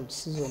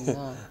results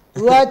zonna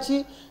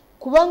lwaki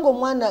kubanga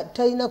omwana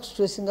talina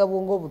kustressinga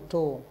bwongo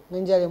buto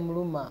n'enjala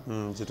emuluma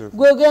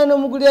gwegera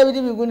n'omugulira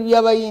biri biguni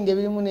by'abayindi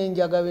ebirimu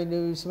n'enjaga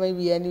simanyi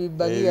biyani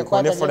bibagira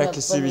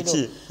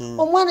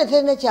omwana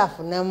talina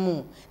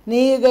kyafunamu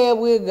neyeegaya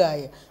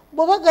bwegaaya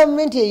bw'oba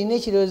gavumenti erina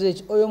ekirowoozo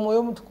ekyo oyo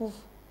mwoyo mutukuvu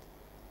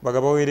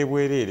bagabawere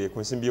bwerere ku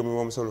nsimbi y'omuwi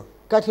w'omusolo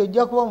kati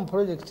ojja kuba mu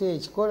projekiti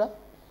ekikola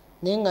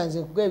naye nga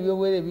nze kuga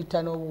ebyobwere bitta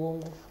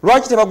n'obwongo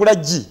lwaki tebagula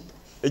ggi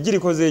eggi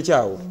likoze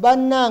ekyawo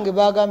bannange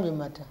bagambye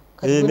mata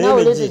kati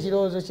nawe leeta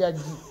ekirowoozo kya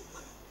ggi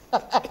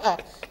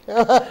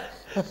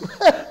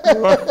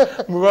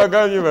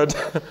mubagambye mata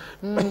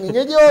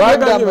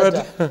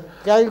ngegyoogedde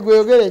kati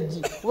gweyogere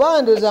ggi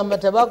kubanga ndowooza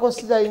amata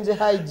bakositayinze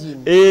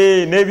hygiene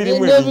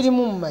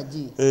n'ebirimu mu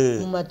magi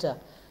mu mata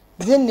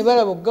then ne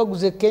balaba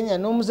okugaguza e Kenya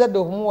n'omuzadde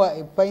okumuwa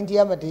epayinti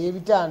y'amata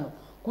ey'ebitaano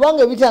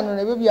kubanga ebitaano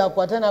nebyo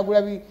byakwata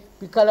n'agula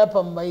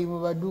bikalapa mu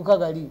baduuka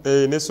gali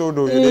ne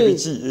soda oyo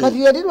nebiki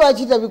kati yali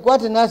lwaki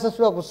tabikwate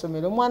n'asasula ku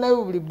ssomero omwana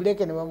we buli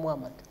buleke ne bamuwa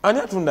amata ani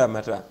atunda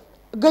amata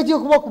gajja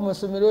okuba ku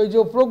masomero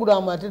egyo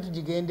puroguramu ate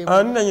tugigendemu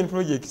ani nanyini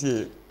projekiti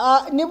eyo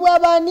ne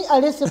bw'abaani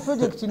alese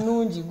projekiti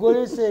nnungi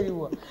gwolese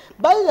eriwa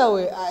by the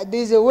way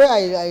there is a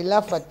way I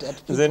laugh at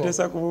people nze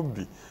nteesa ku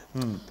bubbi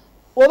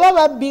oba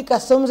babbi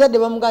kasita omuzadde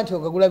bamuga nti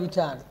ogagula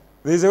bitaano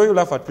there is a way you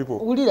laugh at people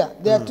ulira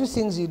there are two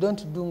things you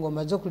don't do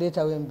ng'omaze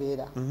okuleetawo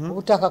embeera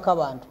obutakako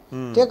abantu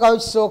teekawo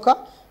kisooka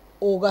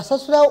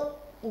ogasasula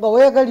nga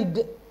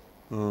weeyagalidde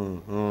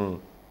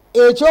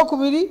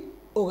ekyokubiri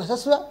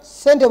ogasasula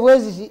ssente bwe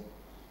ziti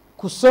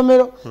ku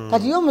ssomero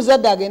kati yo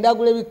omuzadde agenda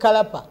agula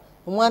ebikalapa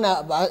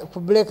omwana ku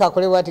break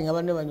akole bwati nga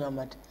banne banywa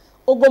amata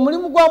ogwo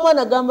mulimu gwa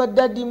mwana gamba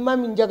daddy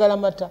mami njagala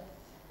mata.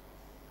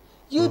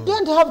 You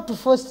don't have to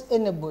force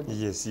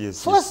anybody. Yes.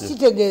 Force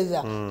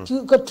kitegeeza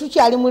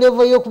tukyali mu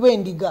level y'okuba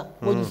endiga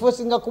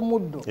ng'ogiforcinga ku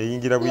muddo.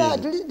 Eyingira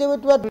buyingi.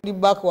 Tuba tuli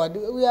backward.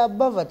 We are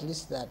above at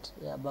least that.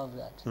 We are above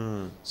that.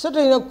 So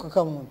tolina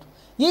kukaka muntu.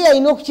 Ye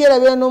alina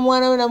okukyerabira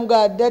n'omwana we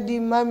namugaa daddy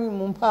mami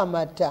mumpa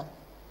amata.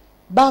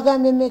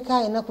 Bagambye meka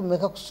alina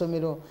kumeka ku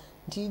ssomero.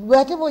 Nti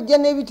bw'ate bw'ojja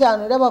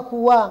n'ebitaano era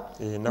bakuwa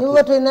ne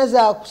bwe tolina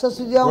za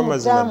kusasulira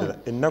omutamu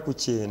ennaku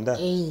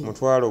 9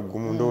 mutwalo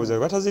gumu ndowooza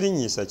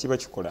batazirinyisa kiba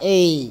kikola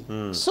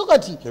so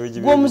kati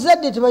gwe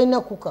omuzadde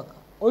tebalina kukaka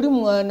oli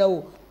mwana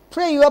wo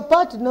play your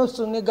part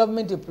noso ne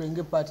gavumenti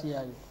epulenge paati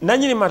yayo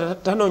nanyini mata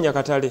tanoonya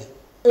katale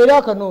era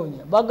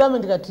akanoonya bagambye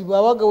nti kati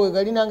bwabaga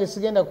wegali nange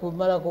sigenda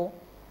kumalako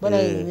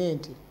banayine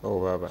nti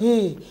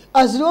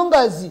as long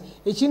as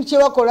ekintu kye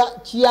bakola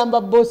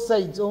kiyamba both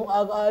sides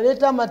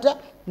aleeta amata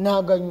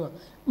n'aganywa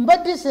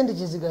mbadde sente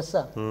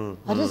kyezigasa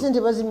ate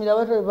sente bazimira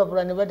bato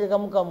ebipapula ne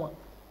bateekamu kamwa.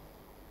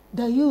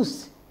 The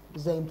use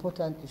is an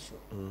important issue.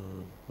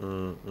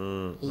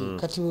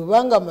 Kati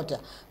bwebanga amata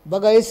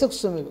bagalese ku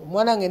ssomero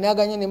omwana wange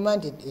n'aganya ne mma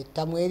nti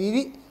ettamu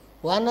eriri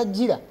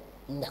wanajjira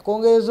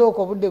nakongereza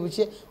okwo obudde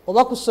buke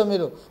oba ku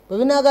ssomero bwe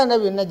binaaganda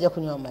byonna ajja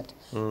kunywa amata.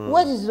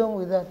 What is wrong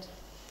with that?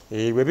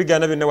 Bwe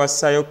bigaana byonna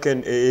wassaayo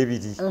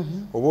ebiri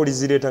oba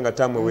olizireeta nga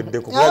tamu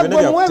eweddeko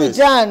mu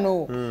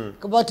ebitaano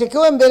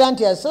batekewo embeera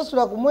nti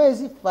asasula ku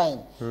mwezi fine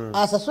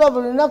asasula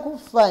buli lunaku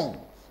fine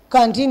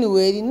kantini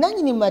weeri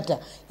nanyini mata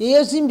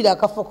yeyezimbira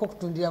akafo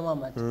k'okutundiramu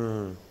amata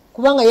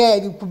kubanga ye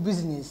yali ku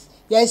bizinesi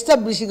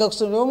yaestablishinga ku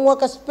ssomero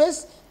omuwaka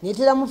space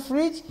neetera mu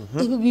fridge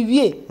ebyo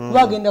bibye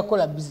kuba agenda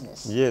kukola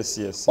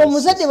bizinesi.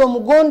 Omuzadde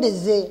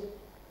bamugondeze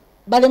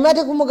baleme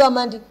ate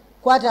kumugamba nti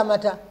kwata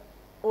amata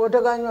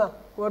otoganywa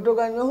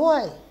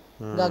why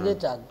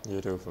ngagetaaga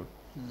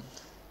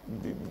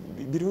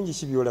birungi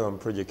ki byolaba mu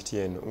project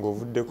eno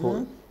ng'ovuddeko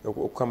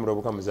okukamula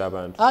obukamuza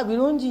abantu?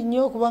 Birungi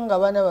nnyo kubanga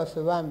abaana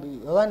baffe bambi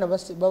abaana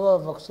baba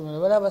bava ku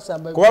ssomero bala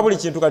basamba kuba buli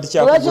kintu kati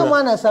kyakugula lwaki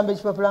omwana asamba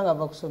ekipapula nga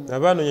ava ku ssomero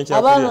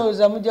abaana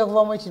oza mujja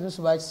kuvamu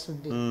ekinusu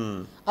bakisudde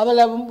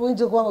abalala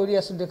buyinza okuba nga oli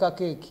yasudde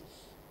kakeeki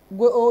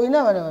gwe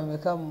olina abaana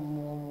bameka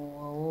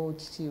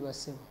kitiibwa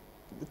ssebo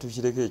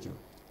tukireke ekyo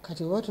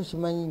kati oba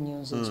tukimanyi nnyo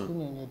nze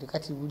kikunyonyodde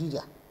kati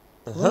wulira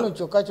buno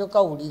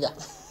kyokka wulira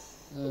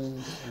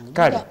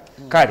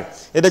kale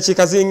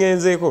eddakiika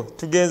zingenzeeko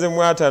tugenze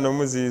mu 5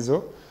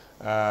 muziizo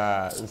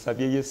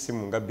nsabyeyo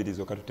essimu nga 2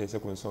 zokka tuteese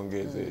ku nsonga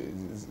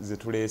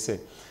zetuleese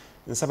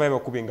nsabayo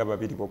bakubi nga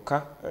 2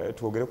 bokka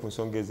twogere ku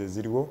nsonga ezo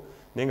eziriwo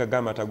naye nga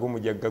gamata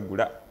g'omujja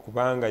gagula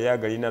kubanga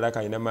yagalina laka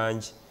alina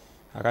mangi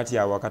akati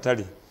awo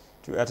akatale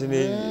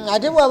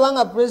ate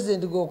bwabanga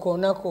president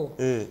gokoonako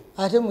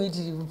ate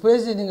muyitirivu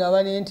president nga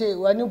banente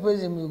wani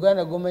president mu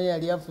Uganda gomanyi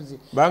yali afuze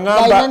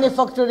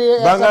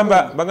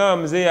bagamba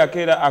muzeeyi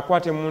akeera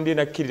akwate mundi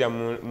nakkirira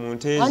mu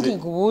nteeze anti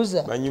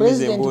nkubuuza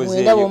president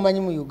mwenda bomanyi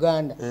mu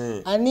Uganda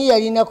ani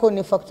yalinako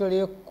ne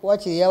factory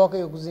wakiri yawako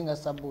yokuzinga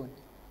sabuni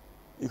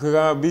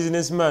ikega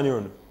businessman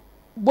ono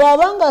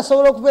bwabanga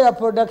asobola okubeera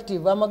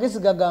productive amagezi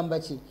gagamba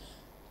ki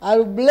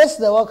I'll bless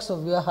the works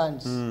of your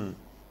hands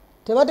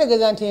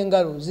tebategeeza nti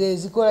engalo ze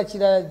zikola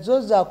kirala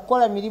zo za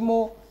kukola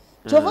mirimu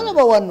kyova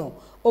laba wano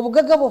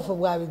obugagga bwaffe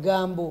bwa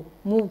bigambo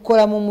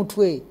mukola mu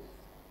mutwe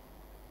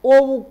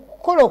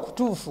obukola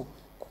okutuufu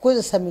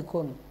kukozesa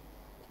mikono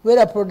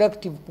beera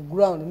productive ku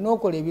ground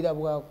n'okola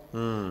ebirabwako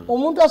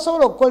omuntu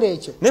asobola okukola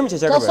ekyo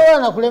tasobola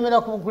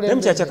nakulemera ku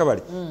bukulembeze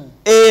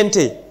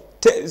ente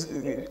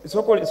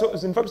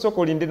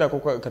sooka olinde nako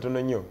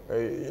katono nnyo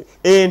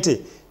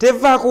ente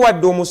tevaako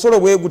wadde omusolo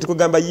bwe guti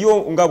kugamba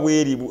yo nga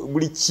bweri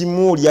buli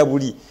kimu olya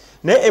buli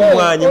naye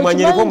emmwanyi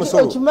eriko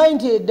omusolo okimanyi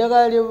nti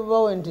eddagala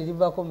lyebabawo ente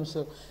livaako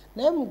omusolo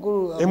naye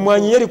mukulu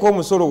emmwanyi eriko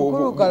omusolo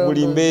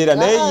buli mbeera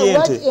naye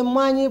yente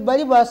emmwanyi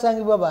bali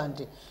basangibwa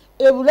bante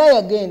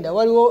ebulaya genda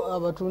waliwo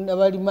abatunda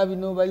balima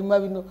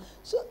bino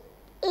so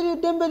eryo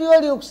ddembe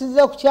lyoli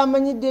okusinziira ku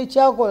kyamanyidde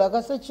ekyakola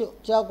kasa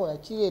kyakola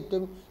kireeta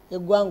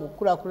eggwanga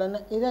okukulakulana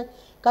era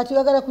kati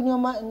bagala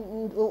kunyoma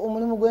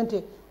omulimu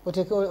gw'ente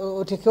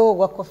otekewo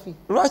ogwa kofi.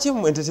 Lwaki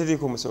ente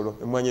teriko omusolo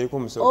emmwanyi eriko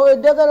omusolo?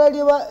 Eddagala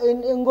lyeba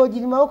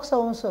ng'ogirimawo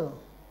okusaba omusolo.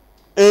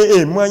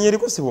 Emmwanyi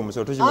eriko siba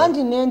omusolo tokimanyi?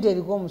 Anti n'ente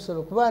eriko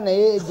omusolo kuba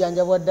naye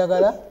ejjanjabwa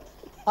ddagala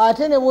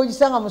ate ne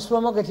bw'ogisanga mu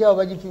supermarket awo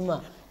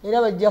bagipima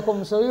era bajjako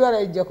omusolo yo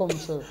alayijjako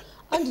omusolo.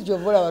 Anti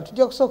kyovolaba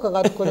tujja kusooka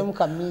nga tukolemu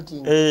ka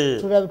meeting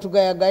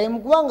tugayagayemu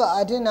kubanga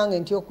ate nange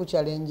nti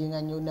okuchallenging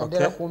nnyo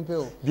naddala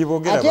kumpewo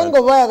ate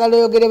ng'oba oyagala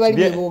oyogere bali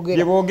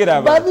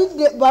beboogera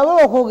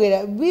baba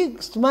okwogera be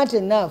smart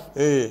enough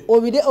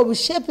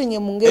obishaping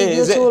mu ngeri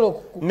gyosobola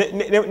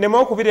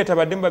nemawo kubireeta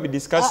baddemu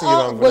babidiscussing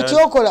gwe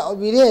kyokola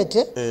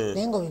obireete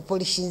naye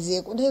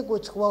ng'obipolishinzeeko naye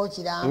gwekikubawo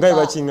kiramba nga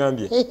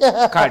bwebakiŋŋambye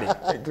kale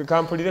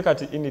kampulire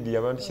kati inidi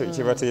abantu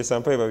kyebateesa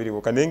mpayo babiri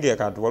bokka naye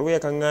ng'akantu waliwo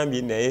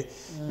yakaŋŋambye naye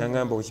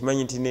naŋŋamba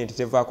okimanyi nti nente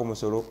tevaako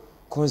musolo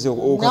konze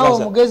nawo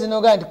mugezi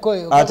noga ndi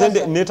koyo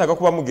atende netaka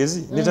kuba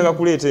mugezi netaka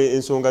kuleta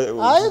ensonga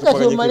ayi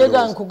kati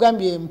omalega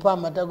nkugambye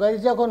mpama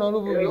tagalityako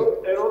n'olububi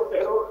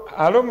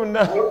alo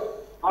munna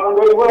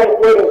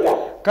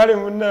kale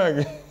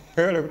munnange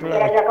kale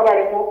kutula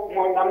KYAKABAALE mu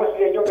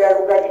namusire enjoga ya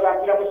Luganda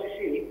kampira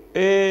musisiri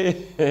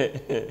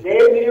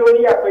naye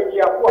miliyoni yakwe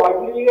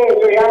yakuwa miliyoni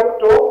eyo ya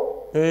Ruto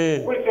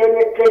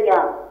kulisene Kenya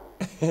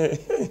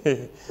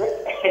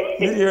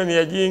miliyoni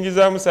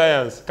yagiingiza mu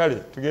science kale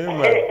tugende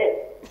mu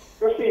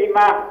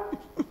tusima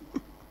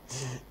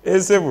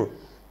esebu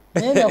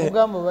nenda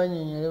kugamba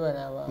banyonyole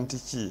bana aba nti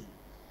ki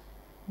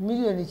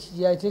miliyoni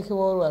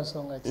kijatekebwa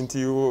olwasonga ki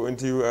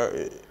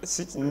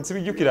nti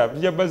bijukira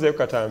bijja baza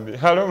katambi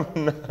halo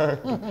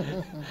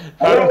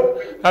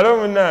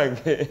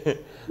munange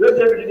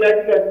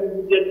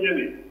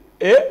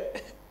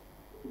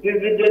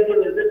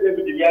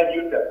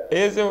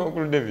ese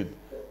mukulu David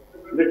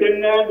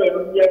Ndekengamba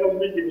n'okujaga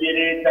omubiri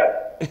byereeta.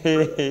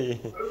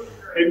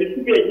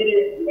 Emisigo egiri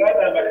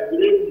bagamba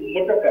gire mu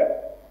mmotoka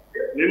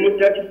ne mu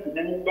takisi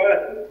ne mu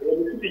baasi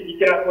emisigo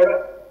gikyakola.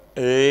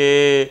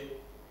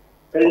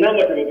 Kalina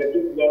amatebe gajja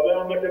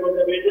amatebe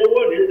gabeerewo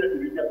naye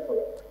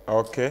tebijjakukola.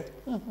 Okay.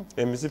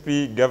 MCP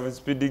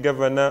speed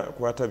governor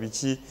kwata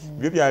biki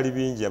byo byali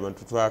bingi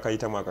abantu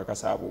twakayitamu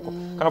akakasaabuko.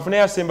 Kanfuna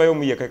yasembayo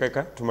mu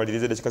yakaka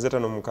tumalirize dakika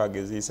 5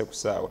 eziyise ku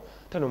ssaawa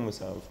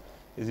 5:7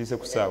 eziyise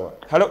ku ssaawa.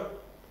 Hello.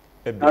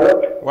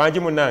 Hello. Wanji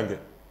munange.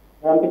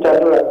 Nampita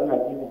dola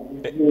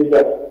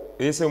tunajina.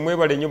 Ese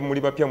mwebale nnyo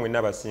muli bapya mwenna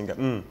abasinga.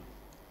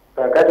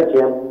 Kakati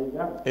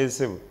kyambuza.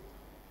 Esebu.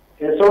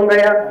 Ensonga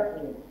ya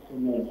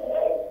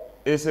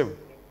Esebu.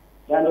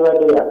 Yando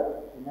wadoya.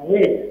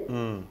 Naye.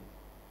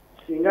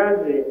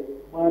 Singaze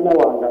mwana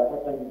wange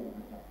apata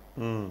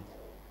nnyo.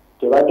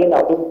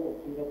 Tebagenda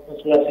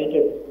kusula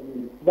sente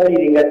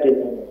baliringa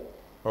tena.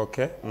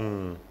 Okay.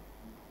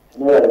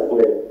 Mwala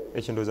kweli.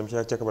 Ekindooza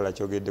mukyala KYAKABAALE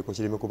kyogeddeko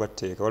kirime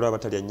kubateeka waliwo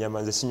abatalya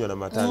nnyama nze sinywa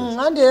n'amataani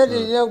anti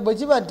era bwe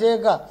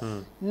kibateeka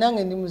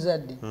nange ndi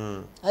muzadde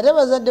ate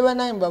abazadde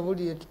banange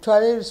mbabulire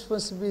tutwale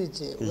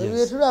responsibility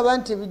bwe tulaba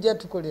nti ebijja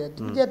tukolera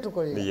tibijja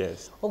tukolera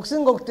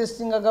okusinga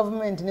okutestinga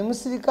gavumenti ne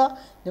musirika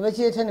ne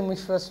bakireeta ne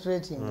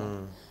mukifrustratinga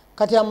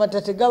kati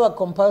amata tegaba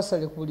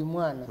compulsory ku buli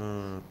mwana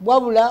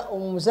wabula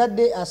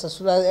omuzadde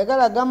asasula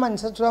yagala agamba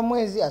nsasula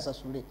mwezi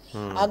asasule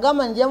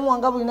agamba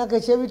njamuwanga bulinako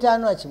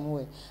ekyebitaano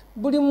akimuwe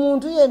buli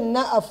muntu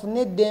yenna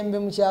afune eddembe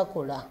mu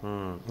kyakola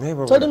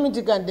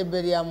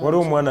tolimitikandembe lyamuntu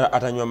waliwo omwana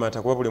atanywa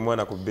amata kuba buli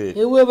mwana ku bbeeri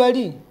ewe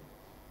bali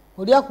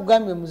oli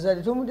akugambye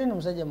muzadde tomudde ne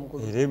musajja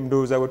mukulu era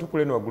ndowooza bwe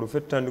tukule ne waggulu ffe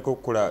tutandika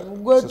okukola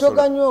gwe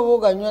toganywa oba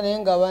oganywa naye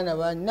ng'abaana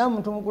bangi naye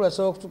muntu mukulu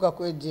asobola okutuuka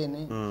ku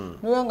ejene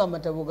noyo nga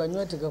amata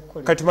bw'oganywa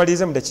tegakukola kati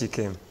tumalirize mu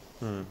dakiika emu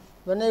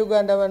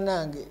bannayuganda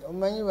bannange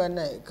omanyi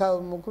bannaye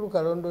mukulu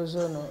kalondoozi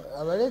ono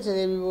abaleetera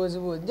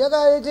ebibuuzibuuzi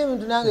njagala leeta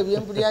ebintu nange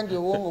byempulya nti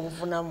obwongo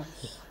bufunamu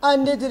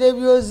andeetera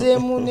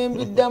ebyozeemu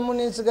nembiddamu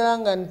nensigala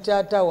nga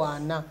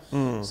nkyatawaana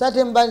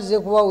sate mbanzize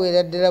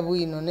kubaweera ddala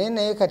bwino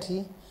naye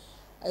kati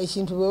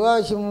ekintu bwe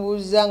baba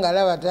kimubuuliza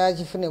ng'alaba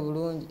taakifune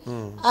bulungi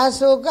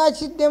asooka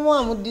akiddemu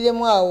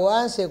amuddiremu awo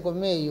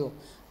anseekome eyo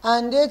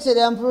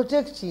andeetere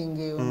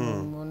amprotecting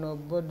ono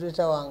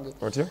bodreta wange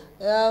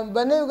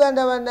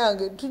bannayuganda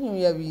bannange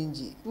tunyumya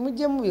bingi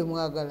mujjemu bye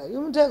mwagala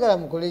byemuteekala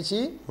mukole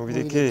ki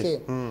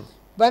mubireke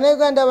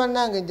bannayuganda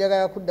bannange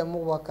njagala kuddamu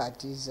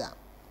kubakatiza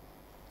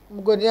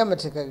mugonera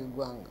amateeka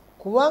g'eggwanga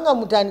kubanga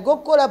mutandika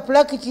okukola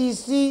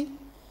practice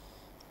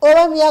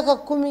oba myaka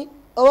 10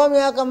 oba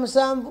myaka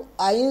 7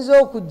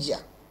 ayinza okujja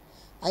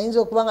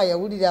ayinza okuba nga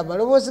yawulira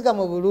amaloboozi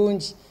gamwe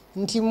bulungi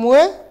nti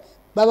mwe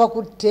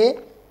babakutte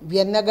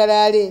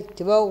byannagalaale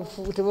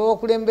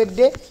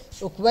tebabakulembedde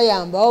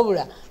okubayamba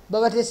wabula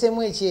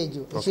babateesemu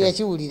ekyejo ekyo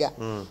yakiwulira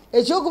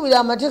ekyokubiri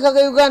amateeka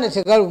ga Uganda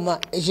tegaluma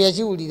ekyo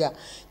yakiwulira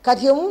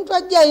kati omuntu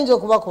ajja ayinza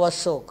okuba kuba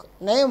shock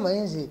naye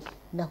mayinzi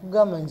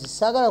nakugamba nti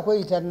saagala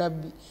kweyita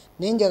nabbi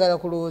naye njagala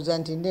kulowooza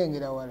nti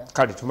ndengera wala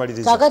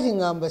kakati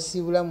ngamba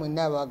siibula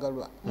mwenna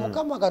abaagalwa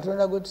mukama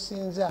katonda gwe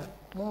tusinza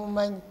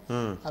mumumanyi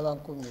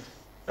abankumira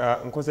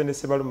nkoze ne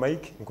Sebalu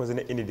Mike nkoze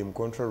ne Enid mu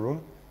control room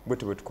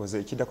bwetu bwe tukoze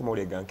ekiddako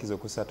mawulire ga nkizo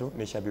ku 3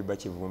 ne Shabiba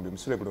Kivumbi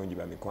musule bulungi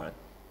ba mikwano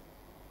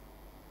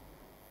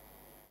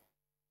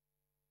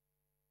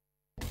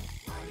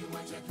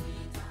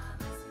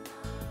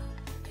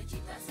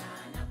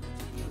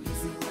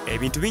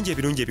ebintu bingi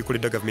ebirungi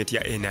ebikoleddwa gavumenti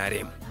ya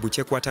NRM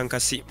bukyekwata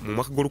nkasi mu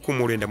mwaka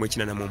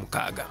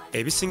g'1986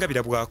 ebisinga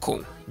birabwako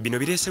bino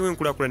bireesewo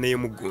enkulaakulana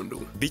ey'omuggundu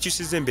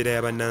bikyusizza embeera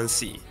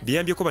y'abannansi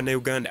biyambyeko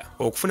bannayuganda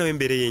okufunawo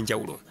embeera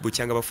ey'enjawulo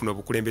bukyanga bafuna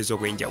obukulembeze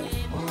obw'enjawulo